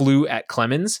it flew at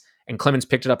Clemens, and Clemens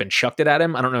picked it up and chucked it at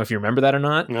him. I don't know if you remember that or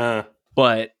not,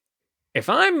 but if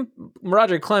I'm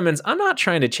Roger Clemens, I'm not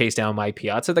trying to chase down Mike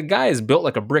Piazza. The guy is built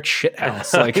like a brick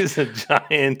shithouse. Like he's a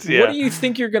giant. Yeah. What do you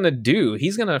think you're gonna do?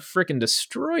 He's gonna freaking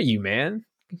destroy you, man.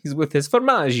 He's with his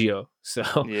formaggio. So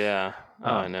yeah,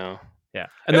 I know. Yeah,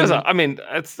 and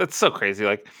that's so crazy.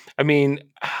 Like, I mean,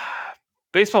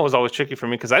 baseball was always tricky for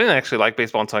me because I didn't actually like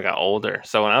baseball until I got older.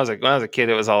 So when I was a kid,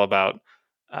 it was all about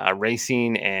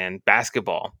racing and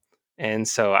basketball, and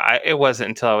so it wasn't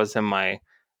until I was in my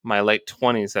late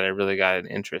 20s that I really got an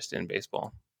interest in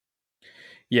baseball.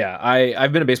 Yeah,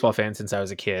 I've been a baseball fan since I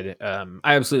was a kid.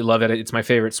 I absolutely love it. It's my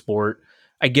favorite sport.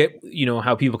 I get,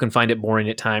 how people can find it boring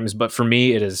at times, but for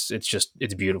me,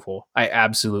 it's beautiful. I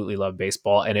absolutely love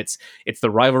baseball, and it's the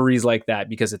rivalries like that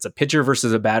because it's a pitcher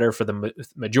versus a batter for the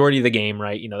majority of the game,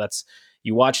 right? That's,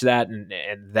 you watch that, and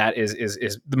that is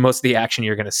the most of the action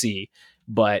you're going to see.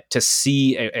 But to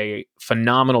see a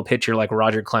phenomenal pitcher like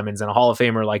Roger Clemens and a Hall of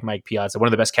Famer like Mike Piazza, one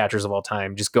of the best catchers of all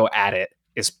time, just go at it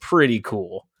is pretty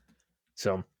cool.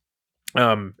 So,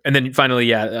 and then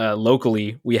finally,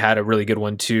 locally, we had a really good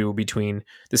one too between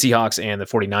the Seahawks and the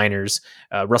 49ers.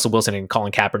 Russell Wilson and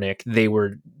Colin Kaepernick, they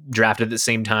were drafted at the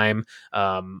same time.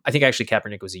 I think actually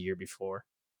Kaepernick was a year before.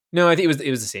 No, I think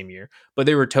it was the same year, but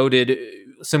they were toted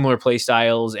similar play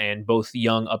styles and both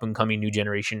young, up and coming new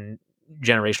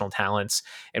generational talents,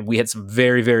 and we had some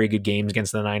very, very good games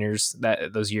against the Niners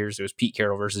those years. It was Pete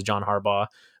Carroll versus John Harbaugh,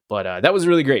 but that was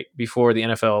really great before the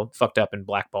NFL fucked up and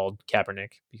blackballed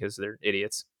Kaepernick because they're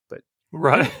idiots. But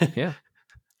right, yeah.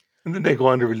 And then they go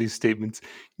on to release statements.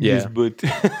 Yes, but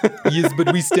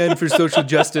we stand for social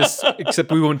justice,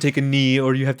 except we won't take a knee,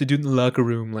 or you have to do it in the locker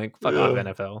room. Like, fuck off,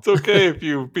 NFL. It's okay if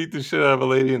you beat the shit out of a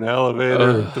lady in the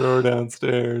elevator or throw her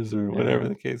downstairs or whatever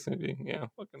the case may be. Yeah.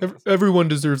 Everyone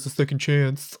deserves a second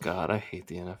chance. God, I hate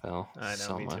the NFL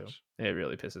so much. Too. It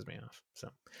really pisses me off. So,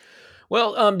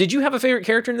 well, did you have a favorite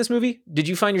character in this movie? Did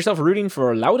you find yourself rooting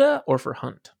for Lauda or for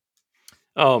Hunt?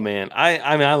 Oh man,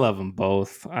 I mean I love them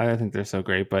both. I think they're so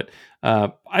great, but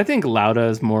I think Lauda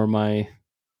is more my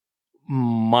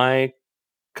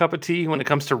cup of tea when it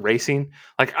comes to racing.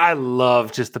 Like I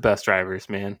love just the best drivers,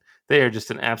 man. They are just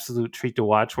an absolute treat to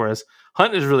watch. Whereas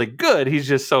Hunt is really good. He's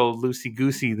just so loosey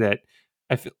goosey that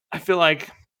I feel like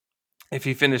if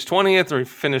he finished 20th or he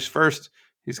finished first,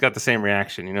 he's got the same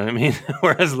reaction. You know what I mean?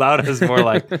 Whereas Lauda is more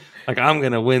like I'm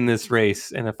gonna win this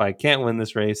race, and if I can't win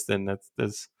this race, then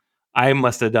that's I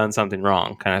must have done something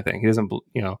wrong, kind of thing. He doesn't,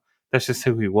 that's just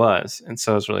who he was, and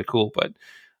so it's really cool. But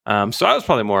so I was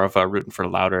probably more of a rooting for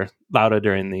Lauda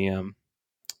during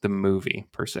the movie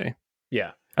per se.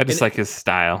 Yeah. I just like his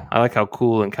style. I like how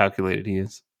cool and calculated he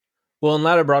is. Well, and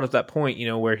Lauda brought up that point,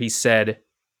 where he said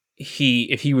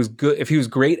if he was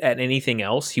great at anything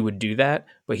else, he would do that,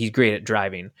 but he's great at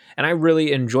driving. And I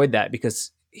really enjoyed that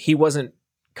because he wasn't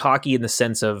cocky in the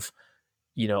sense of,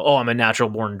 oh, I'm a natural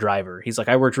born driver. He's like,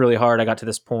 I worked really hard. I got to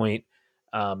this point,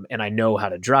 and I know how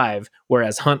to drive.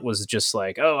 Whereas Hunt was just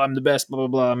like, oh, I'm the best, blah, blah,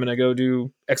 blah. I'm going to go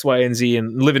do X, Y, and Z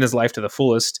and living his life to the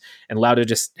fullest. And Lauda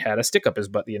just had a stick up his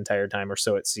butt the entire time, or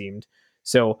so it seemed.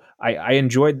 So I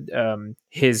enjoyed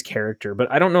his character,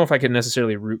 but I don't know if I could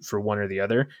necessarily root for one or the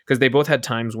other because they both had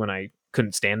times when I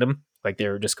couldn't stand them. Like they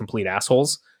were just complete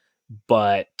assholes.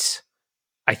 But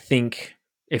I think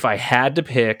if I had to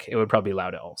pick, it would probably be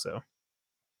Lauda also.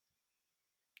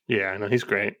 Yeah, I know he's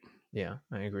great. Yeah,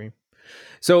 I agree.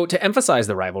 So to emphasize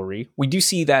the rivalry, we do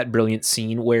see that brilliant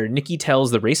scene where Nicky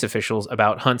tells the race officials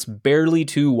about Hunt's barely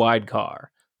too wide car.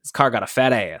 His car got a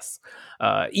fat ass.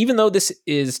 Even though this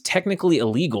is technically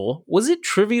illegal, was it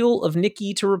trivial of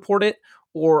Nicky to report it?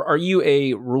 Or are you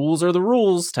a rules are the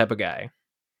rules type of guy?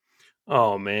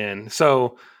 Oh, man.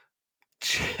 So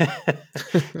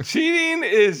cheating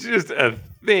is just a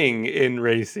thing in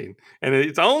racing. And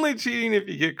it's only cheating if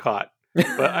you get caught.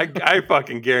 But I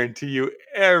fucking guarantee you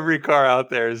every car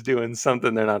out there is doing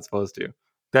something they're not supposed to.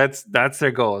 That's their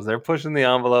goals. They're pushing the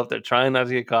envelope. They're trying not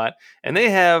to get caught. And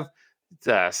they have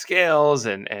scales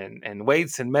and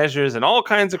weights and measures and all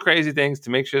kinds of crazy things to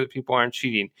make sure that people aren't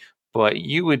cheating. But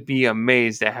you would be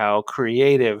amazed at how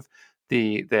creative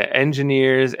the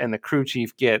engineers and the crew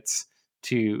chief gets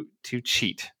to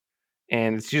cheat.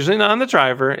 And it's usually not on the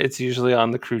driver. It's usually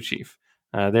on the crew chief.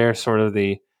 They're sort of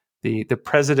the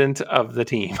president of the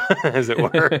team, as it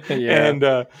were. Yeah. And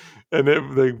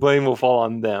the blame will fall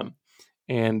on them.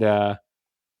 And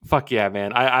fuck yeah,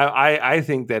 man. I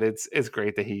think that it's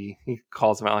great that he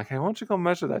calls him out like, hey, why don't you go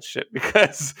measure that shit?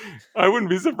 Because I wouldn't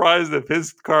be surprised if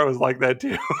his car was like that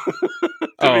too.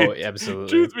 Absolutely.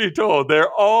 Truth be told,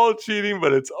 they're all cheating,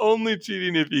 but it's only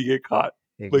cheating if you get caught.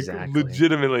 Exactly. Like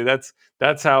legitimately,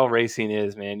 that's how racing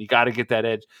is, man. You got to get that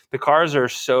edge. The cars are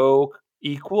so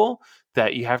equal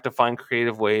that you have to find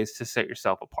creative ways to set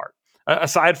yourself apart.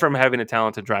 Aside from having a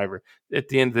talented driver, at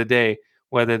the end of the day,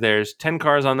 whether there's 10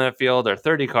 cars on that field or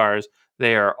 30 cars,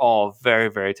 they are all very,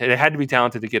 very they had to be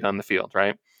talented to get on the field,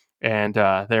 right? And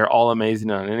they're all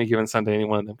amazing on any given Sunday. Any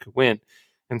one of them could win.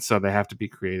 And so they have to be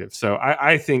creative. So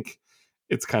I think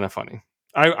it's kind of funny.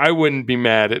 I wouldn't be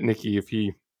mad at Nicky if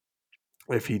he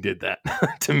did that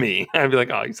to me. I'd be like,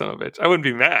 oh, you son of a bitch. I wouldn't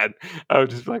be mad. I would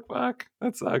just be like, fuck,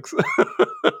 that sucks.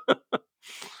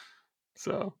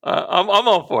 So I'm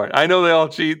all for it. I know they all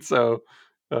cheat, so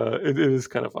it is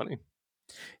kind of funny.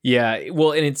 Yeah,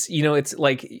 well, and it's it's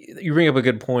like you bring up a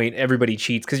good point. Everybody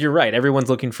cheats because you're right. Everyone's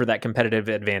looking for that competitive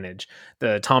advantage.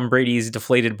 The Tom Brady's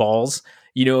deflated balls.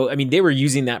 I mean, they were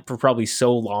using that for probably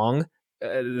so long.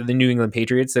 The New England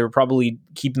Patriots, they were probably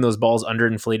keeping those balls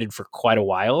underinflated for quite a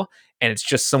while, and it's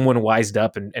just someone wised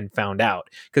up and found out.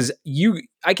 Because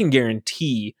I can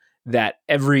guarantee that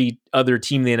every other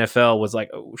team in the NFL was like,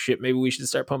 oh shit, maybe we should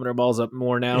start pumping our balls up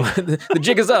more now. The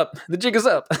jig is up. The jig is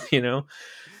up.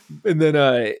 And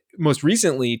then most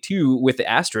recently, too, with the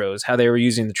Astros, how they were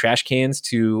using the trash cans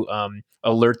to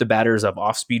alert the batters of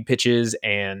off-speed pitches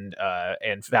and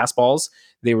fastballs.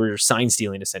 They were sign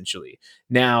stealing, essentially.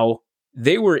 Now,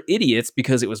 they were idiots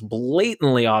because it was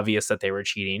blatantly obvious that they were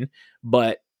cheating.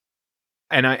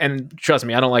 And trust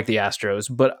me, I don't like the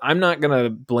Astros, but I'm not going to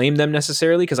blame them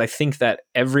necessarily because I think that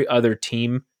every other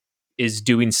team is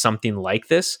doing something like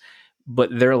this.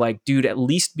 But they're like, dude, at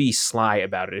least be sly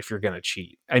about it if you're gonna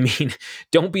cheat. I mean,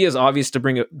 don't be as obvious to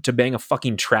bang a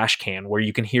fucking trash can where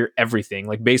you can hear everything.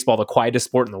 Like baseball, the quietest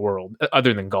sport in the world,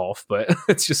 other than golf. But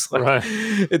it's just like right.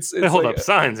 It's they hold like, up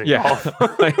signs in golf.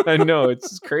 I know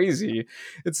it's crazy.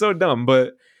 It's so dumb,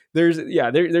 but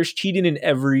there's cheating in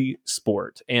every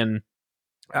sport, and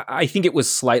I think it was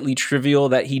slightly trivial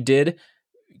that he did.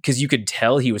 Because you could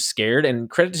tell he was scared, and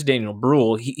credit to Daniel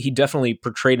Bruhl, he definitely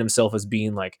portrayed himself as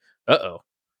being like,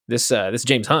 this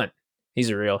James Hunt, he's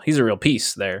a real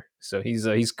piece there. So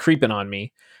he's creeping on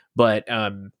me, but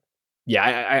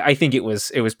I think it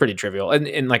was pretty trivial,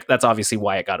 and like that's obviously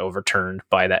why it got overturned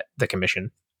by the commission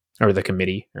or the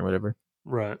committee or whatever.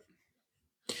 Right.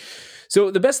 So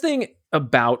the best thing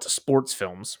about sports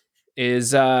films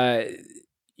is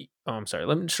Oh, I'm sorry.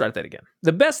 Let me start that again.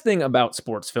 The best thing about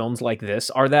sports films like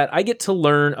this are that I get to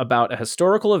learn about a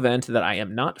historical event that I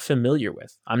am not familiar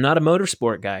with. I'm not a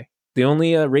motorsport guy. The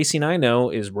only racing I know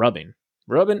is rubbing.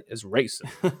 Rubbing is racing.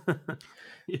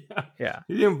 Yeah. Yeah.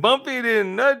 He didn't bump you, he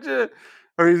didn't nudge you.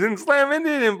 Or he didn't slam into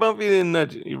you, he didn't bump you, he didn't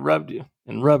nudge you. He rubbed you.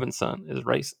 And rubbing, son, is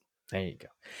racing. There you go.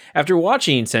 After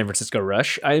watching San Francisco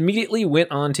Rush, I immediately went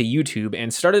on to YouTube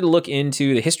and started to look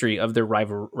into the history of their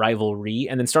rivalry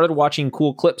and then started watching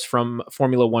cool clips from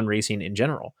Formula One racing in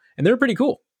general. And they're pretty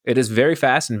cool. It is very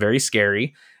fast and very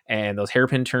scary, and those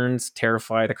hairpin turns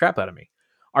terrify the crap out of me.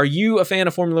 Are you a fan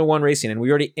of Formula One racing? And we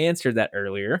already answered that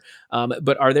earlier.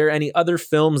 But are there any other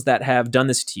films that have done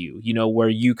this to you? You know, where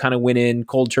you kind of went in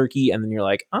cold turkey and then you're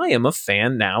like, I am a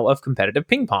fan now of competitive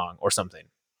ping pong or something.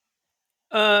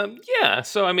 Yeah.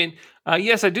 So, I mean,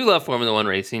 yes, I do love Formula One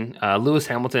racing. Lewis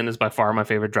Hamilton is by far my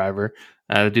favorite driver.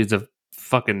 The dude's a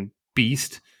fucking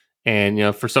beast.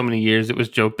 And, for so many years, it was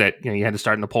joked that, you had to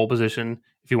start in the pole position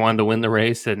if you wanted to win the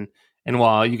race. And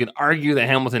while you can argue that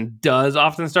Hamilton does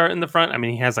often start in the front, I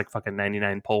mean, he has like fucking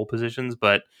 99 pole positions,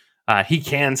 but he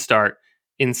can start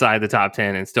inside the top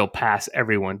 10 and still pass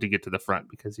everyone to get to the front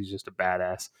because he's just a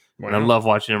badass. Wow. And I love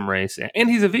watching him race. And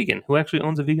he's a vegan who actually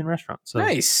owns a vegan restaurant. So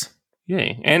nice.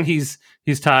 Yay. And he's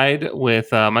tied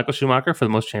with Michael Schumacher for the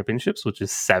most championships, which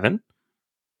is 7.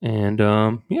 And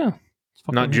yeah.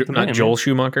 Not Joel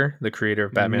Schumacher, the creator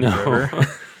of Batman Forever.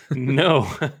 No.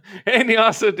 And he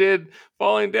also did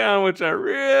Falling Down, which I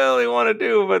really want to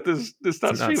do, but it's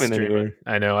not streaming anywhere.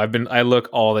 I know. I look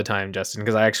all the time, Justin,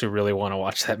 because I actually really want to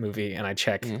watch that movie, and I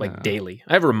check like daily.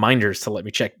 I have reminders to let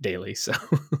me check daily. So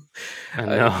I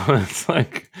know. It's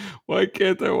like, why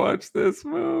can't I watch this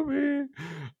movie?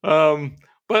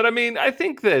 But I mean, I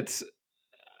think that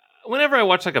whenever I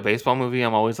watch like a baseball movie,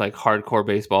 I'm always like hardcore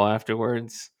baseball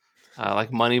afterwards.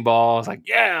 Like Moneyball. It's like,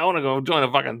 yeah, I want to go join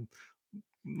a fucking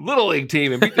little league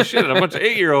team and beat the shit out of a bunch of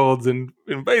 8-year-olds in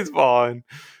baseball.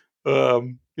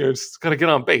 And just gotta get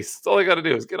on base. That's all I gotta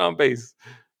do is get on base.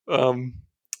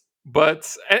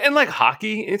 But like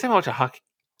hockey, anytime I watch a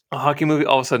hockey movie,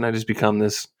 all of a sudden I just become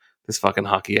this fucking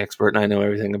hockey expert and I know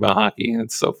everything about hockey, and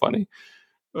it's so funny.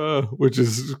 Which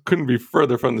couldn't be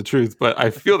further from the truth, but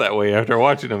I feel that way after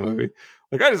watching a movie.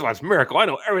 Like, I just watched Miracle. I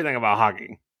know everything about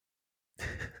hockey.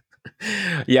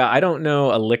 Yeah, I don't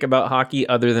know a lick about hockey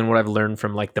other than what I've learned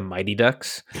from like the Mighty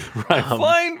Ducks. Right,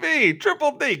 flying V,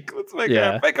 triple deke. Let's make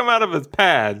him out of his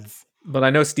pads. But I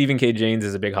know Stephen K. James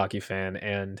is a big hockey fan,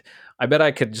 and I bet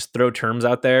I could just throw terms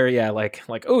out there. Yeah, like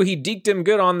oh, he deked him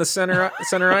good on the center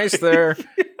ice there,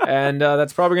 yeah. And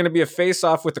that's probably going to be a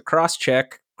face-off with the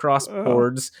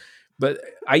crossboards. But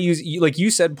I use, like you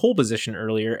said, pole position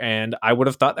earlier, and I would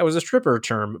have thought that was a stripper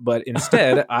term, but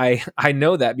instead I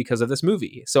know that because of this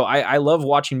movie. So I love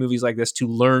watching movies like this to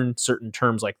learn certain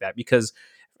terms like that, because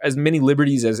as many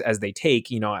liberties as they take,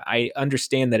 I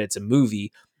understand that it's a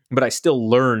movie, but I still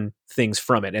learn things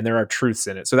from it, and there are truths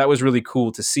in it. So that was really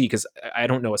cool to see, because I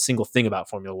don't know a single thing about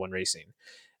Formula One racing.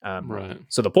 Right.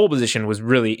 So the pole position was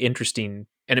really interesting,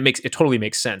 and it totally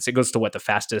makes sense. It goes to the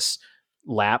fastest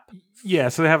lap. Yeah,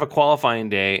 so they have a qualifying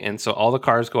day, and so all the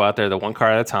cars go out there, the one car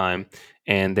at a time,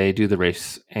 and they do the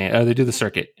race, and they do the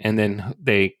circuit, and then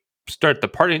they start the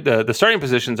party. The starting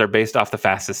positions are based off the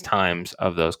fastest times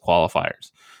of those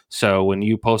qualifiers. So when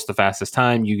you post the fastest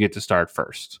time, you get to start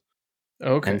first.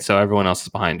 Okay. And so everyone else is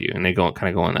behind you, and they go in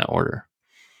that order.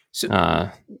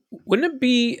 So wouldn't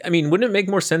it make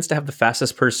more sense to have the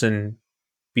fastest person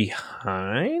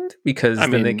behind, because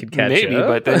then they could catch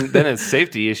up? But then it's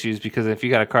safety issues, because if you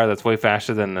got a car that's way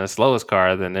faster than the slowest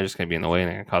car, then they're just going to be in the way and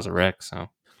they're going to cause a wreck. So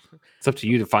it's up to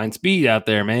you to find speed out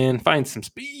there, man. Find some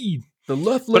speed. The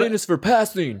left lane is for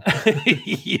passing.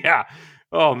 Yeah.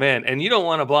 Oh man, and you don't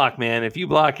want to block, man. If you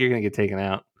block, you're going to get taken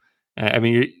out. I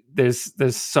mean, there's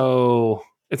so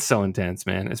it's so intense,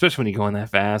 man. Especially when you go in that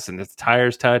fast and the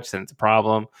tires touch, and it's a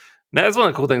problem. Now, that's one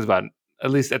of the cool things about, at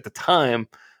least at the time,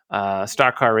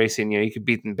 stock car racing. You could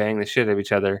beat and bang the shit out of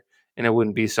each other, and it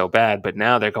wouldn't be so bad. But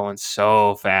now they're going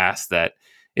so fast that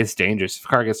it's dangerous. If a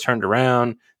car gets turned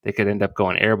around, they could end up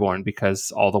going airborne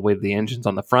because all the weight of the engine's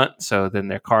on the front. So then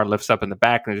their car lifts up in the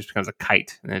back, and it just becomes a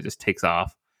kite, and it just takes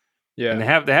off. Yeah, and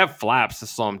they have flaps to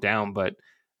slow them down, but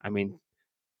I mean,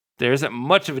 there isn't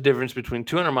much of a difference between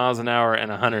 200 miles an hour and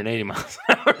 180 miles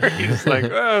an hour. You're just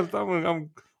like, I'll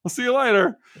see you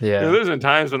later. Yeah. There's been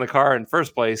times when the car in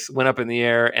first place went up in the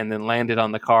air and then landed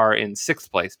on the car in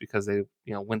sixth place because they,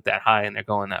 went that high and they're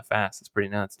going that fast. It's pretty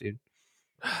nuts, dude.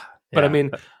 But I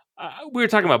mean, we were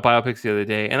talking about biopics the other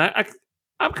day, and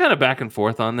I'm kind of back and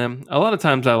forth on them. A lot of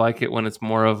times I like it when it's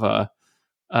more of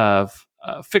a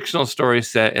fictional story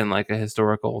set in like a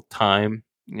historical time.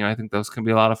 I think those can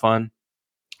be a lot of fun.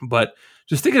 But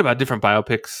just thinking about different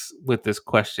biopics with this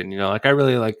question, like I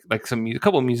really like a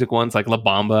couple of music ones, like La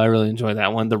Bamba. I really enjoy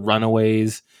that one. The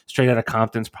Runaways, Straight Outta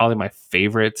Compton's probably my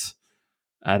favorite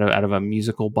out of a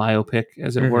musical biopic,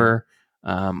 as it Mhm. were.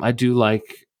 I do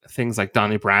like things like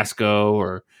Donnie Brasco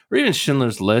or even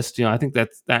Schindler's List. I think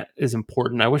that is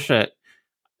important. I wish that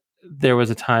there was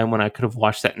a time when I could have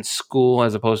watched that in school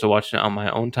as opposed to watching it on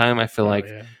my own time. I feel Oh like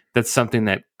yeah. that's something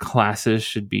that classes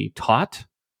should be taught.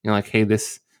 Like, hey,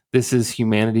 this is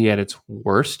humanity at its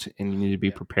worst, and you need to be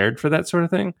Yeah. prepared for that sort of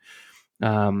thing.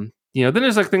 Then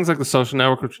there's like things like The Social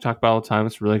Network, which we talk about all the time.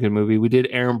 It's a really good movie. We did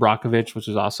Aaron Brockovich, which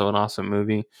is also an awesome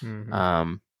movie. Mhm.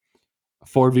 Um,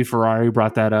 Ford v Ferrari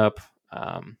brought that up.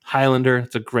 Highlander,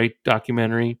 it's a great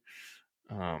documentary,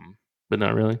 but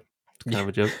not really. It's kind of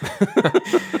a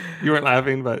joke. You weren't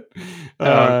laughing, but Oh,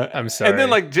 I'm and then sorry.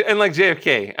 like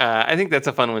JFK, I think that's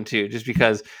a fun one too, just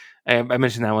because I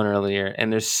mentioned that one earlier,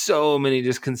 and there's so many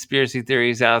just conspiracy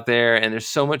theories out there, and there's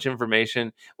so much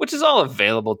information, which is all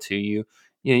available to you.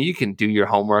 You can do your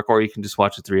homework, or you can just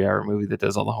watch a 3-hour movie that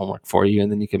does all the homework for you,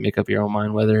 and then you can make up your own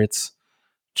mind whether it's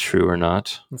true or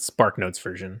not. Spark Notes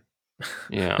version.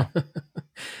 Yeah.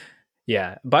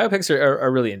 Yeah, biopics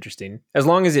are really interesting as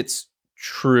long as it's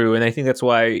true, and I think that's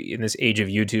why in this age of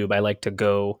YouTube, I like to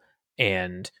go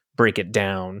and break it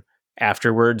down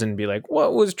afterwards and be like,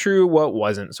 what was true, what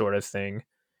wasn't, sort of thing.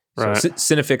 So Right.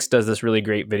 Cinefix does this really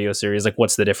great video series, like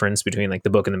what's the difference between like the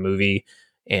book and the movie,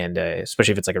 and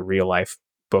especially if it's like a real life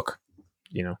book,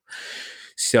 you know.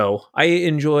 So I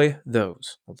enjoy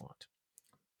those a lot.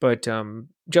 But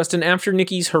Justin, after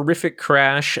Nicky's horrific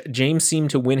crash, James seemed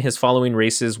to win his following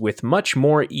races with much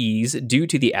more ease due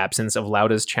to the absence of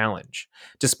Lauda's challenge.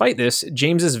 Despite this,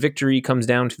 James's victory comes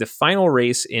down to the final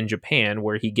race in Japan,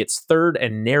 where he gets third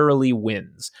and narrowly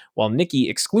wins, while Nicky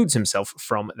excludes himself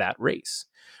from that race.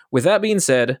 With that being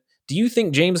said, do you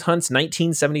think James Hunt's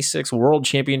 1976 World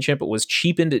Championship was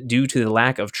cheapened due to the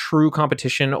lack of true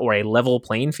competition or a level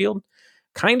playing field?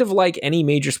 Kind of like any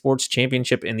major sports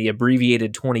championship in the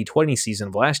abbreviated 2020 season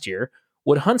of last year,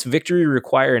 would Hunt's victory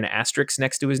require an asterisk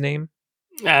next to his name?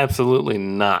 Absolutely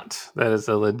not. That is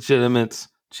a legitimate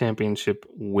championship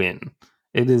win.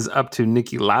 It is up to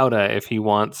Nicky Lauda if he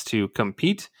wants to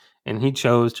compete, and he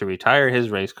chose to retire his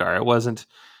race car. It wasn't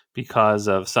because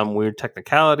of some weird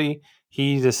technicality.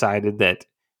 He decided that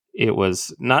it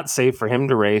was not safe for him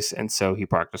to race, and so he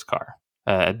parked his car.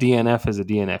 A DNF is a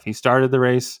DNF. He started the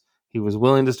race. He was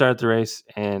willing to start the race,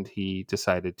 and he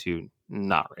decided to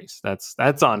not race. That's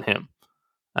on him.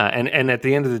 And at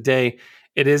the end of the day,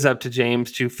 it is up to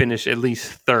James to finish at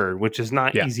least third, which is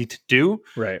not Yeah, easy to do.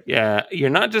 right. Yeah, you're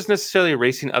not just necessarily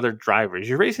racing other drivers;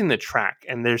 you're racing the track,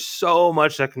 and there's so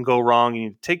much that can go wrong. You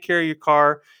need to take care of your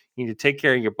car. You need to take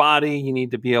care of your body. You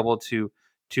need to be able to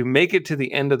make it to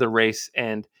the end of the race,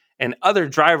 and other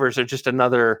drivers are just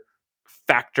another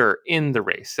factor in the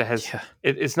race. Yeah.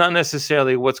 It's not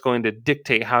necessarily what's going to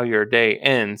dictate how your day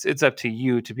ends. It's up to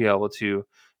you to be able to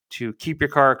keep your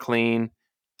car clean,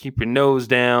 keep your nose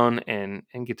down, and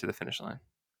get to the finish line.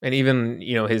 And even,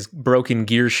 his broken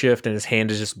gear shift and his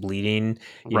hand is just bleeding.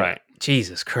 Right.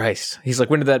 Jesus Christ. He's like,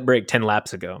 when did that break? 10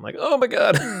 laps ago. I'm like, oh my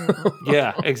God.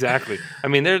 Yeah, exactly. I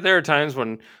mean, there are times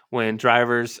when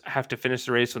drivers have to finish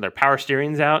the race when their power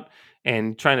steering's out,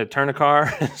 and trying to turn a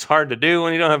car is hard to do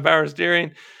when you don't have power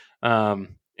steering.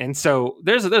 And so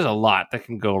there's a lot that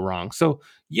can go wrong. So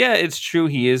yeah, it's true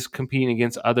he is competing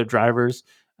against other drivers,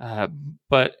 uh,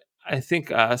 but I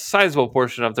think a sizable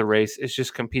portion of the race is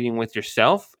just competing with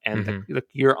yourself and Mhm.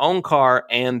 your own car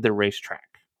and the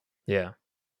racetrack. Yeah.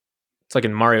 It's like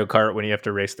in Mario Kart when you have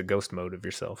to race the ghost mode of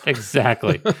yourself.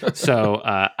 Exactly. So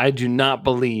I do not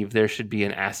believe there should be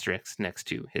an asterisk next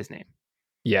to his name.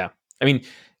 Yeah. I mean,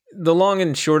 the long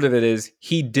and short of it is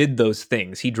he did those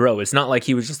things. He drove. It's not like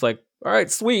he was just like, all right,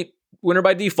 sweet, winner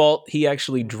by default. He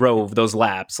actually drove those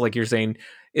laps. Like you're saying,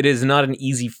 it is not an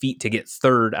easy feat to get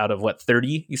third out of what,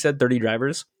 30? You said 30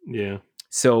 drivers? Yeah.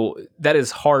 So that is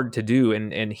hard to do,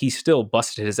 and he still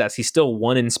busted his ass. He still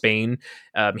won in Spain.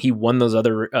 He won those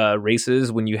other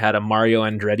races when you had a Mario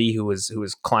Andretti who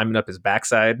was climbing up his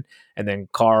backside, and then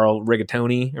Carl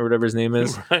Rigatoni or whatever his name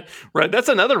is. Right. Right. That's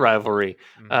another rivalry.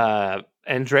 Mhm.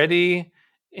 Andretti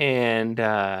and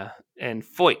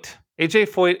Foyt. AJ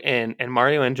Foyt and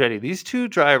Mario Andretti. These two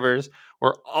drivers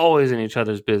were always in each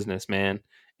other's business, man.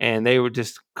 And they were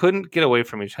just couldn't get away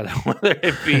from each other, whether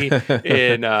it be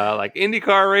in like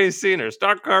IndyCar racing or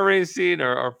stock car racing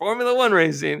or Formula One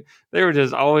racing. They were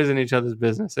just always in each other's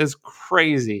business. It's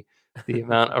crazy the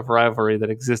amount of rivalry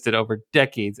that existed over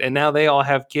decades. And now they all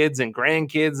have kids and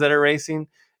grandkids that are racing.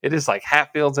 It is like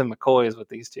Hatfields and McCoys with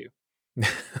these two.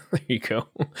 There you go.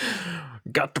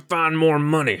 Got to find more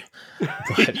money.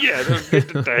 But, Yeah, don't get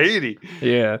to Tahiti.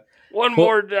 yeah. One Well-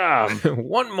 more job.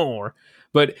 One more.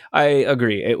 But I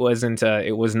agree. It wasn't.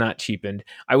 It was not cheapened.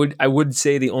 I would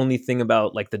say the only thing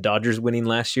about like the Dodgers winning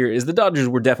last year is the Dodgers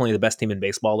were definitely the best team in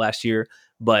baseball last year.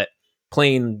 But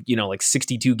playing, like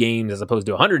 62 games as opposed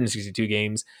to 162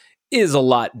 games is a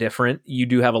lot different. You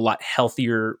do have a lot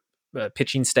healthier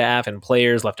pitching staff and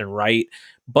players left and right.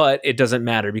 But it doesn't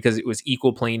matter because it was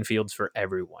equal playing fields for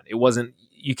everyone. It wasn't.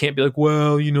 You can't be like,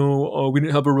 well, we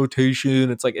didn't have a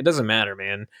rotation. It's like it doesn't matter,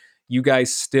 man. You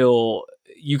guys still.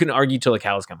 You can argue till the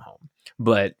cows come home,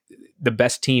 but the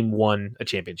best team won a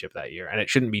championship that year, and it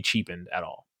shouldn't be cheapened at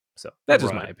all. So that's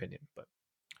just my Right. opinion. But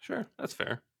Sure, that's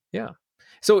fair.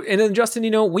 so, and then Justin,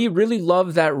 we really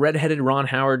love that redheaded Ron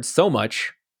Howard so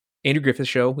much. Andrew Griffith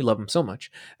Show, we love him so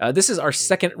much. This is our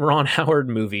second Ron Howard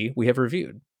movie we have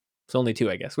reviewed. It's only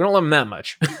two, I guess. We don't love him that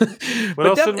much. What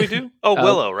else did we do? Oh,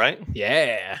 Willow, right?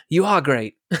 Yeah, you are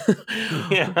great.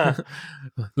 Yeah.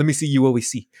 Let me see you always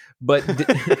see. But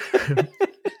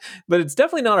but it's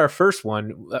definitely not our first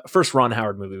Ron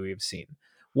Howard movie we've seen.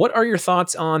 What are your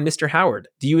thoughts on Mr. Howard?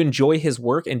 Do you enjoy his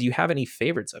work and do you have any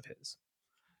favorites of his?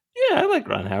 Yeah, I like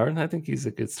Ron Howard. I think he's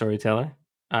a good storyteller.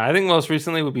 I think most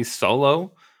recently would be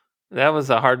Solo. That was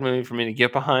a hard movie for me to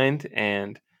get behind,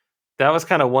 and that was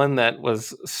kind of one that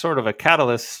was sort of a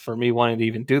catalyst for me wanting to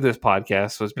even do this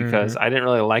podcast, was because I didn't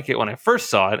really like it when I first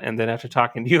saw it, and then after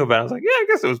talking to you about it, I was like, yeah, I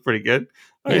guess it was pretty good.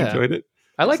 I Yeah. enjoyed it.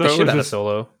 I like So the it shit was out of just-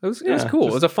 Solo. It was yeah, cool. It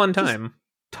just- was a fun just- time.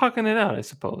 Talking it out, I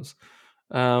suppose.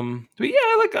 But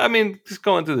yeah, just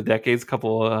going through the decades, a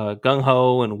couple Gung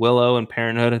Ho and Willow and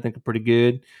Parenthood, I think are pretty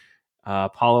good.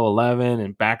 Apollo 11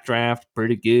 and Backdraft,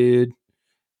 pretty good.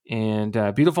 And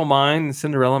Beautiful Mind and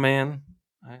Cinderella Man,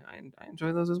 I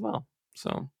enjoy those as well.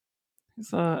 So,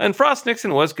 and Frost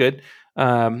Nixon was good.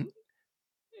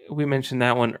 We mentioned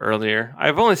that one earlier.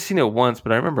 I've only seen it once,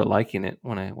 but I remember liking it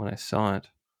when I saw it.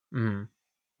 Mm.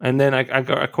 And then I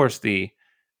got, of course, the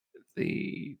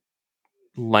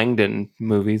Langdon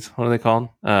movies. What are they called?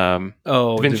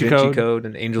 Oh, Da Vinci Code.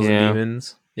 and Angels Yeah. and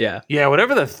Demons. Yeah. Yeah,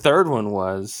 whatever the third one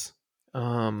was.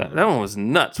 Um, That one was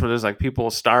nuts. Where there's like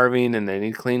people starving and they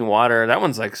need clean water. That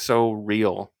one's like so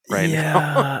real right now.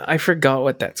 yeah, I forgot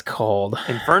what that's called.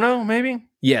 Inferno, maybe.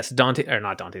 Yes, Dante or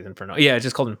not Dante's Inferno. Yeah, it's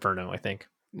just called Inferno, I think.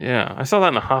 Yeah, I saw that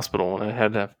in the hospital when I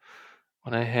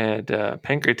had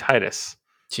pancreatitis,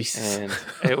 Jesus. and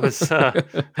it was.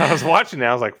 I was watching it.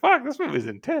 I was like, "Fuck, this movie's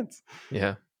intense."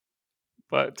 yeah.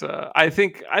 But I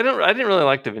think I didn't really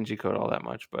like Da Vinci Code all that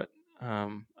much, but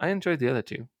I enjoyed the other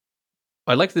two.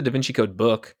 I liked the Da Vinci Code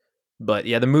book, but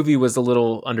yeah, the movie was a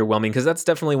little underwhelming because that's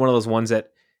definitely one of those ones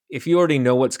that if you already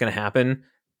know what's going to happen,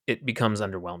 it becomes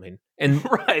underwhelming. And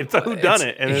Right, so who done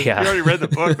it? And if yeah. you already read the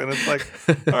book, then it's like,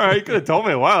 all right, you could have told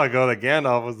me a while ago that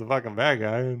Gandalf was the fucking bad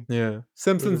guy. And yeah,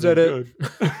 Simpsons would've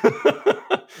did been it.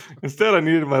 good. Instead, I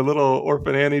needed my little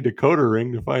Orphan Annie decoder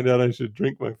ring to find out I should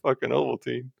drink my fucking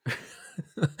Ovaltine.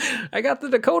 I got the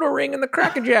Dakota ring in the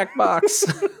Cracker Jack box.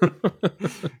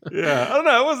 Yeah, I don't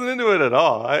know. I wasn't into it at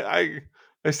all. I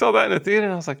saw that in the theater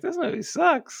and I was like, this movie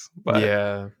sucks. But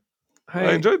yeah.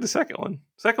 I enjoyed the second one.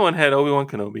 Second one had Obi-Wan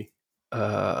Kenobi.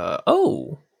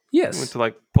 Oh, He yes. went to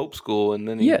like Pope school and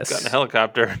then he Yes. got in a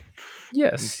helicopter. and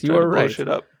Yes, you tried to are blow right. shit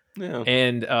up. Yeah.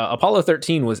 And Apollo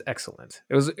 13 was excellent.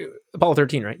 It was Apollo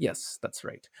 13, right? Yes, that's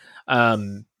right.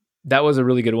 That was a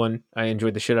really good one. I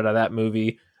enjoyed the shit out of that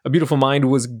movie. A Beautiful Mind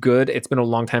was good. It's been a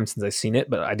long time since I've seen it,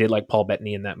 but I did like Paul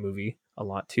Bettany in that movie a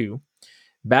lot too.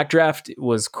 Backdraft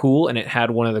was cool, and it had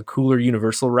one of the cooler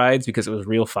Universal rides because it was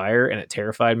real fire, and it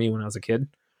terrified me when I was a kid. It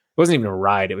wasn't even a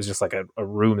ride; it was just like a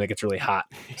room that gets really hot.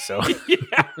 So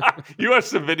Yeah. You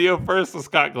watched the video first with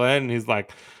Scott Glenn, and he's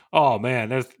like, "Oh man,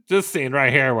 there's this scene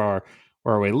right here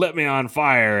where we lit me on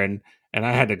fire, and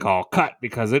I had to call cut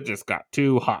because it just got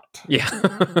too hot." yeah.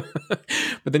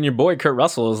 But then your boy Kurt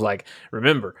Russell is like,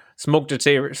 remember, smoke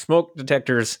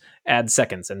detectors add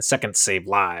seconds, and seconds save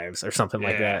lives, or something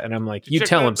like Yeah. that. And I'm like, You you check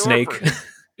tell that him, door Snake. first.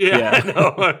 Yeah, Yeah. I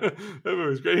know. That movie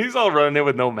was great. He's all running in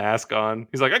with no mask on.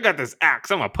 He's like, "I got this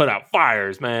axe. I'm gonna put out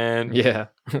fires, man." Yeah,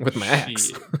 with my axe.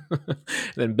 Shit. And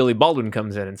then Billy Baldwin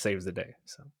comes in and saves the day.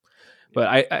 So, but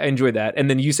I enjoyed that. And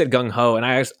then you said Gung Ho, and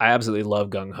I absolutely love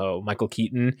Gung Ho. Michael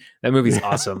Keaton. That movie's Yeah.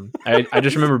 awesome. I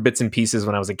just remember bits and pieces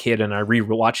when I was a kid, and I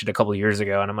rewatched it a couple years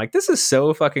ago, and I'm like, this is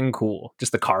so fucking cool.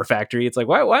 Just the car factory. It's like,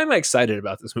 why am I excited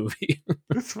about this movie?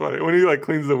 It's funny when he like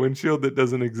cleans the windshield that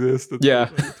doesn't exist. It's Yeah.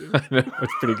 so funny, too. I know,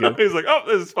 it's pretty good. He's like, "Oh,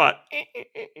 there's a spot."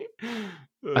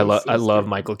 I love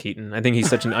Michael Keaton. I think he's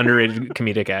such an underrated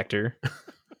comedic actor.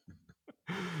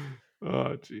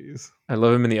 Oh, jeez. I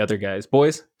love him in The Other Guys.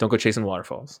 Boys, don't go chasing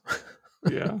waterfalls.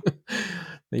 Yeah.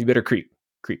 Then you better creep.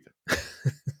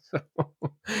 So,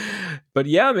 but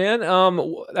yeah, man,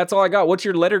 that's all I got. What's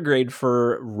your letter grade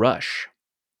for Rush?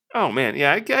 Oh man,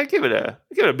 yeah, I give it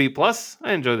a B plus.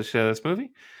 I enjoy the shit out of this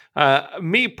movie.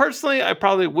 Me personally, I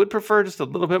probably would prefer just a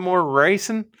little bit more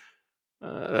racing.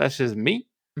 That's just me.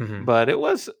 Mm-hmm. But it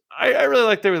was I really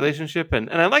like their relationship, and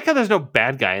I like how there's no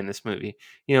bad guy in this movie.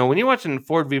 You know, when you're watching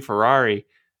Ford v Ferrari,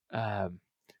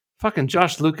 fucking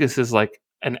Josh Lucas is like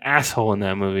an asshole in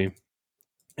that movie,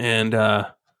 and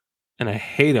I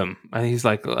hate him. He's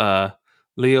like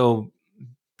Leo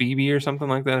Beebe or something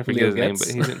like that. I forget Leo his name, but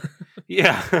Getz. he's in.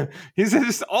 Yeah, he's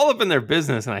just all up in their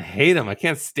business, and I hate him. I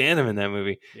can't stand him in that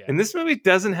movie. Yeah. And this movie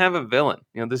doesn't have a villain.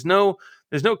 You know, there's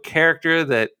no character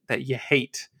that you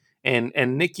hate.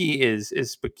 And Nikki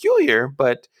is peculiar,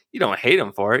 but you don't hate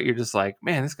him for it. You're just like,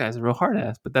 man, this guy's a real hard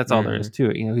ass. But that's all there is to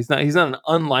it. You know, he's not an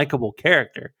unlikable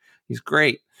character. He's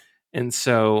great. And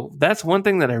so that's one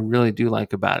thing that I really do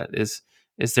like about it is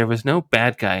there was no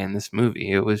bad guy in this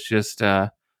movie. It was just all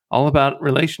about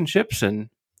relationships and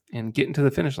getting to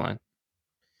the finish line.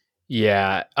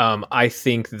 Yeah, I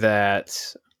think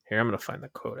that here I'm going to find the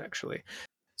quote actually.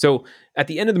 So at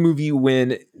the end of the movie,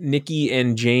 when Nikki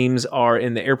and James are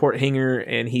in the airport hangar,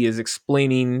 and he is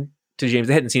explaining to James,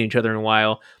 they hadn't seen each other in a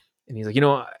while, and he's like, you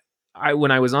know, when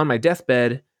I was on my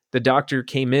deathbed, the doctor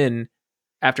came in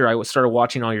after I started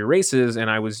watching all your races,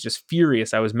 and I was just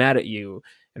furious. I was mad at you,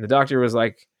 and the doctor was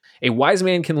like, a wise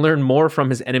man can learn more from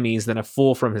his enemies than a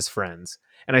fool from his friends.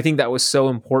 And I think that was so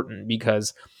important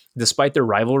because despite their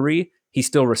rivalry, he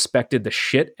still respected the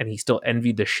shit and he still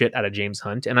envied the shit out of James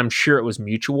Hunt. And I'm sure it was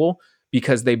mutual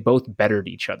because they both bettered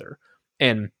each other.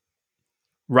 And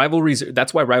rivalries,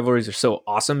 that's why rivalries are so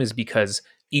awesome, is because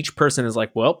each person is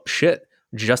like, well, shit,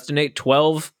 Justin ate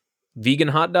 12 vegan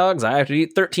hot dogs. I have to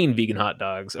eat 13 vegan hot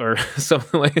dogs or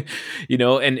something like, you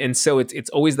know, and so it's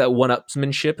always that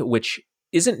one-upsmanship, which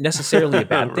isn't necessarily a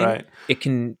bad thing. Right.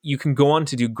 You can go on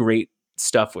to do great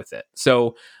stuff with it.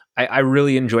 So I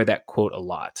really enjoyed that quote a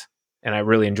lot. And I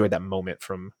really enjoyed that moment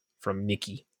from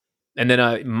Nikki. And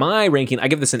then my ranking, I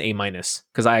give this an A-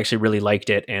 because I actually really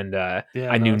liked it, and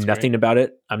I knew nothing about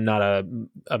it. I'm not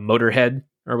a motorhead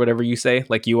or whatever you say,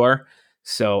 like you are.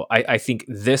 So I think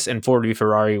this and Ford v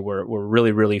Ferrari were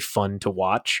really, really fun to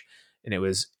watch, and it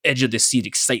was edge of the seat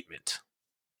excitement.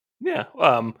 Yeah.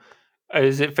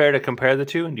 Is it fair to compare the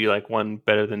two? And do you like one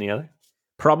better than the other?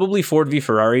 Probably Ford v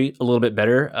Ferrari a little bit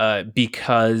better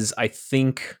because I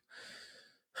think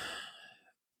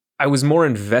I was more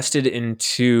invested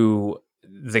into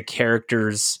the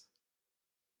characters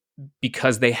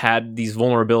because they had these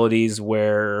vulnerabilities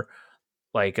where,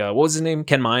 like, what was his name?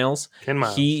 Ken Miles.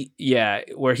 Where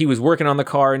he was working on the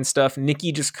car and stuff.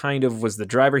 Nikki just kind of was the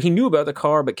driver. He knew about the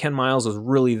car, but Ken Miles was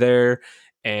really there.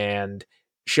 And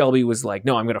Shelby was like,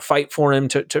 no, I'm going to fight for him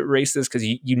to race this because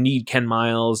you need Ken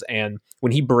Miles. And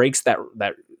when he breaks that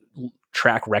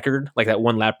track record, like that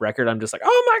 1 lap record, I'm just like,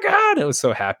 oh my God, I was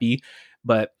so happy.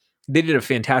 But they did a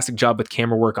fantastic job with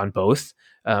camera work on both.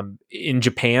 In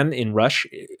Japan, in Rush,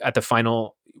 at the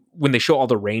final, when they show all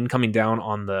the rain coming down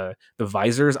on the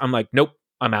visors, I'm like, nope,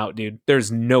 I'm out, dude.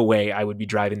 There's no way I would be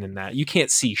driving in that. You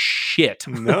can't see shit.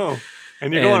 No.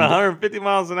 And you're going 150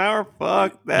 miles an hour?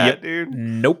 Fuck that, dude.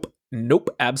 Nope,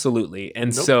 absolutely.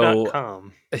 And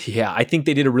Nope.com. Yeah, I think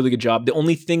they did a really good job. The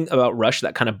only thing about Rush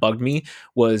that kind of bugged me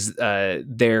was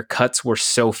their cuts were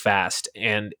so fast,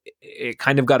 and it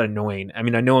kind of got annoying. I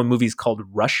mean, I know a movie's called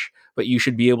Rush, but you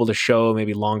should be able to show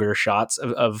maybe longer shots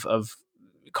of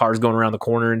cars going around the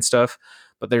corner and stuff.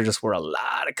 But there just were a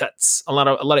lot of cuts, a lot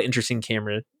of interesting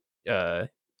camera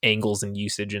angles and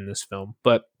usage in this film.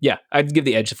 But yeah, I'd give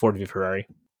the edge to Ford v Ferrari.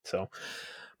 So,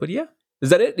 but yeah, is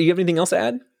that it? Do you have anything else to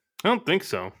add? I don't think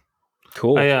so.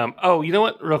 Cool. Oh, you know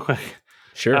what? Real quick.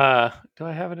 Sure. Do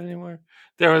I have it anywhere?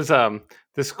 There was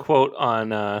this quote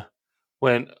on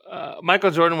when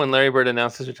Michael Jordan, when Larry Bird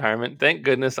announced his retirement. Thank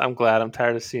goodness, I'm glad. I'm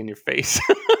tired of seeing your face.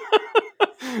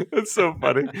 That's so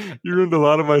funny. You ruined a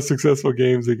lot of my successful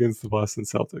games against the Boston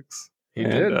Celtics. He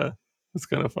did. It's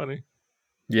kind of funny.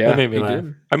 Yeah, that made me laugh.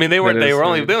 Did. I mean, they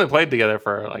only played together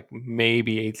for like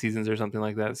maybe 8 seasons or something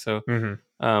like that. So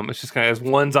it's just kind of, as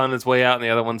one's on its way out and the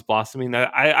other one's blossoming.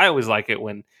 I always like it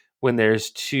when there's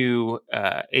two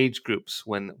age groups,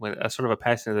 when a sort of a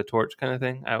passing of the torch kind of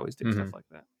thing. I always do stuff like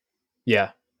that.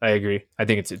 Yeah, I agree. I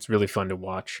think it's really fun to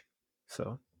watch.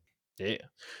 So yeah.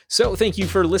 So thank you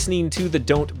for listening to the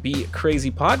Don't Be Crazy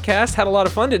podcast. Had a lot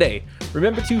of fun today.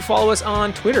 Remember to follow us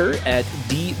on Twitter at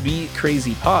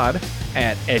DBCrazyPod,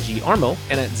 at EdgyArmo,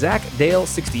 and at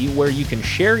ZachDale60, where you can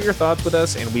share your thoughts with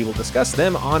us and we will discuss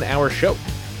them on our show.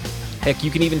 Heck,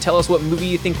 you can even tell us what movie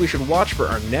you think we should watch for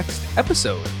our next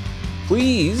episode.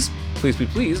 Please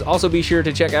also be sure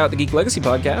to check out the Geek Legacy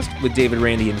podcast with David,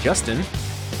 Randy, and Justin.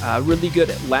 Really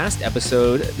good last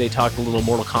episode. They talked a little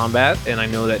Mortal Kombat, and I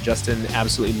know that Justin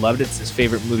absolutely loved it. It's his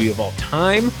favorite movie of all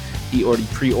time. He already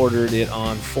pre-ordered it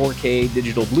on 4K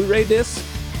digital Blu-ray disc.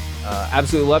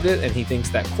 Absolutely loved it, and he thinks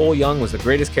that Cole Young was the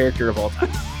greatest character of all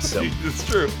time. So it's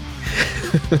true.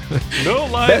 No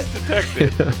lies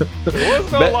detected. There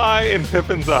was no lie in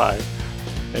Pippin's eye.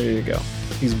 There you go.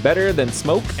 He's better than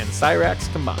Smoke and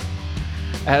Cyrax combined.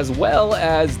 As well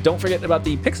as, don't forget about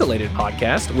the Pixelated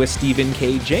podcast with Stephen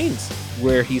K. James,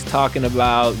 where he's talking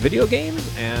about video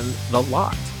games and the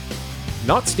lot.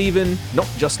 Not Stephen, not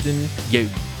Justin, you.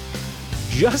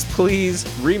 Just please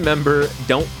remember,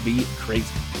 don't be crazy.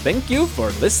 Thank you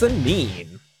for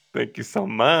listening. Thank you so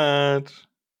much.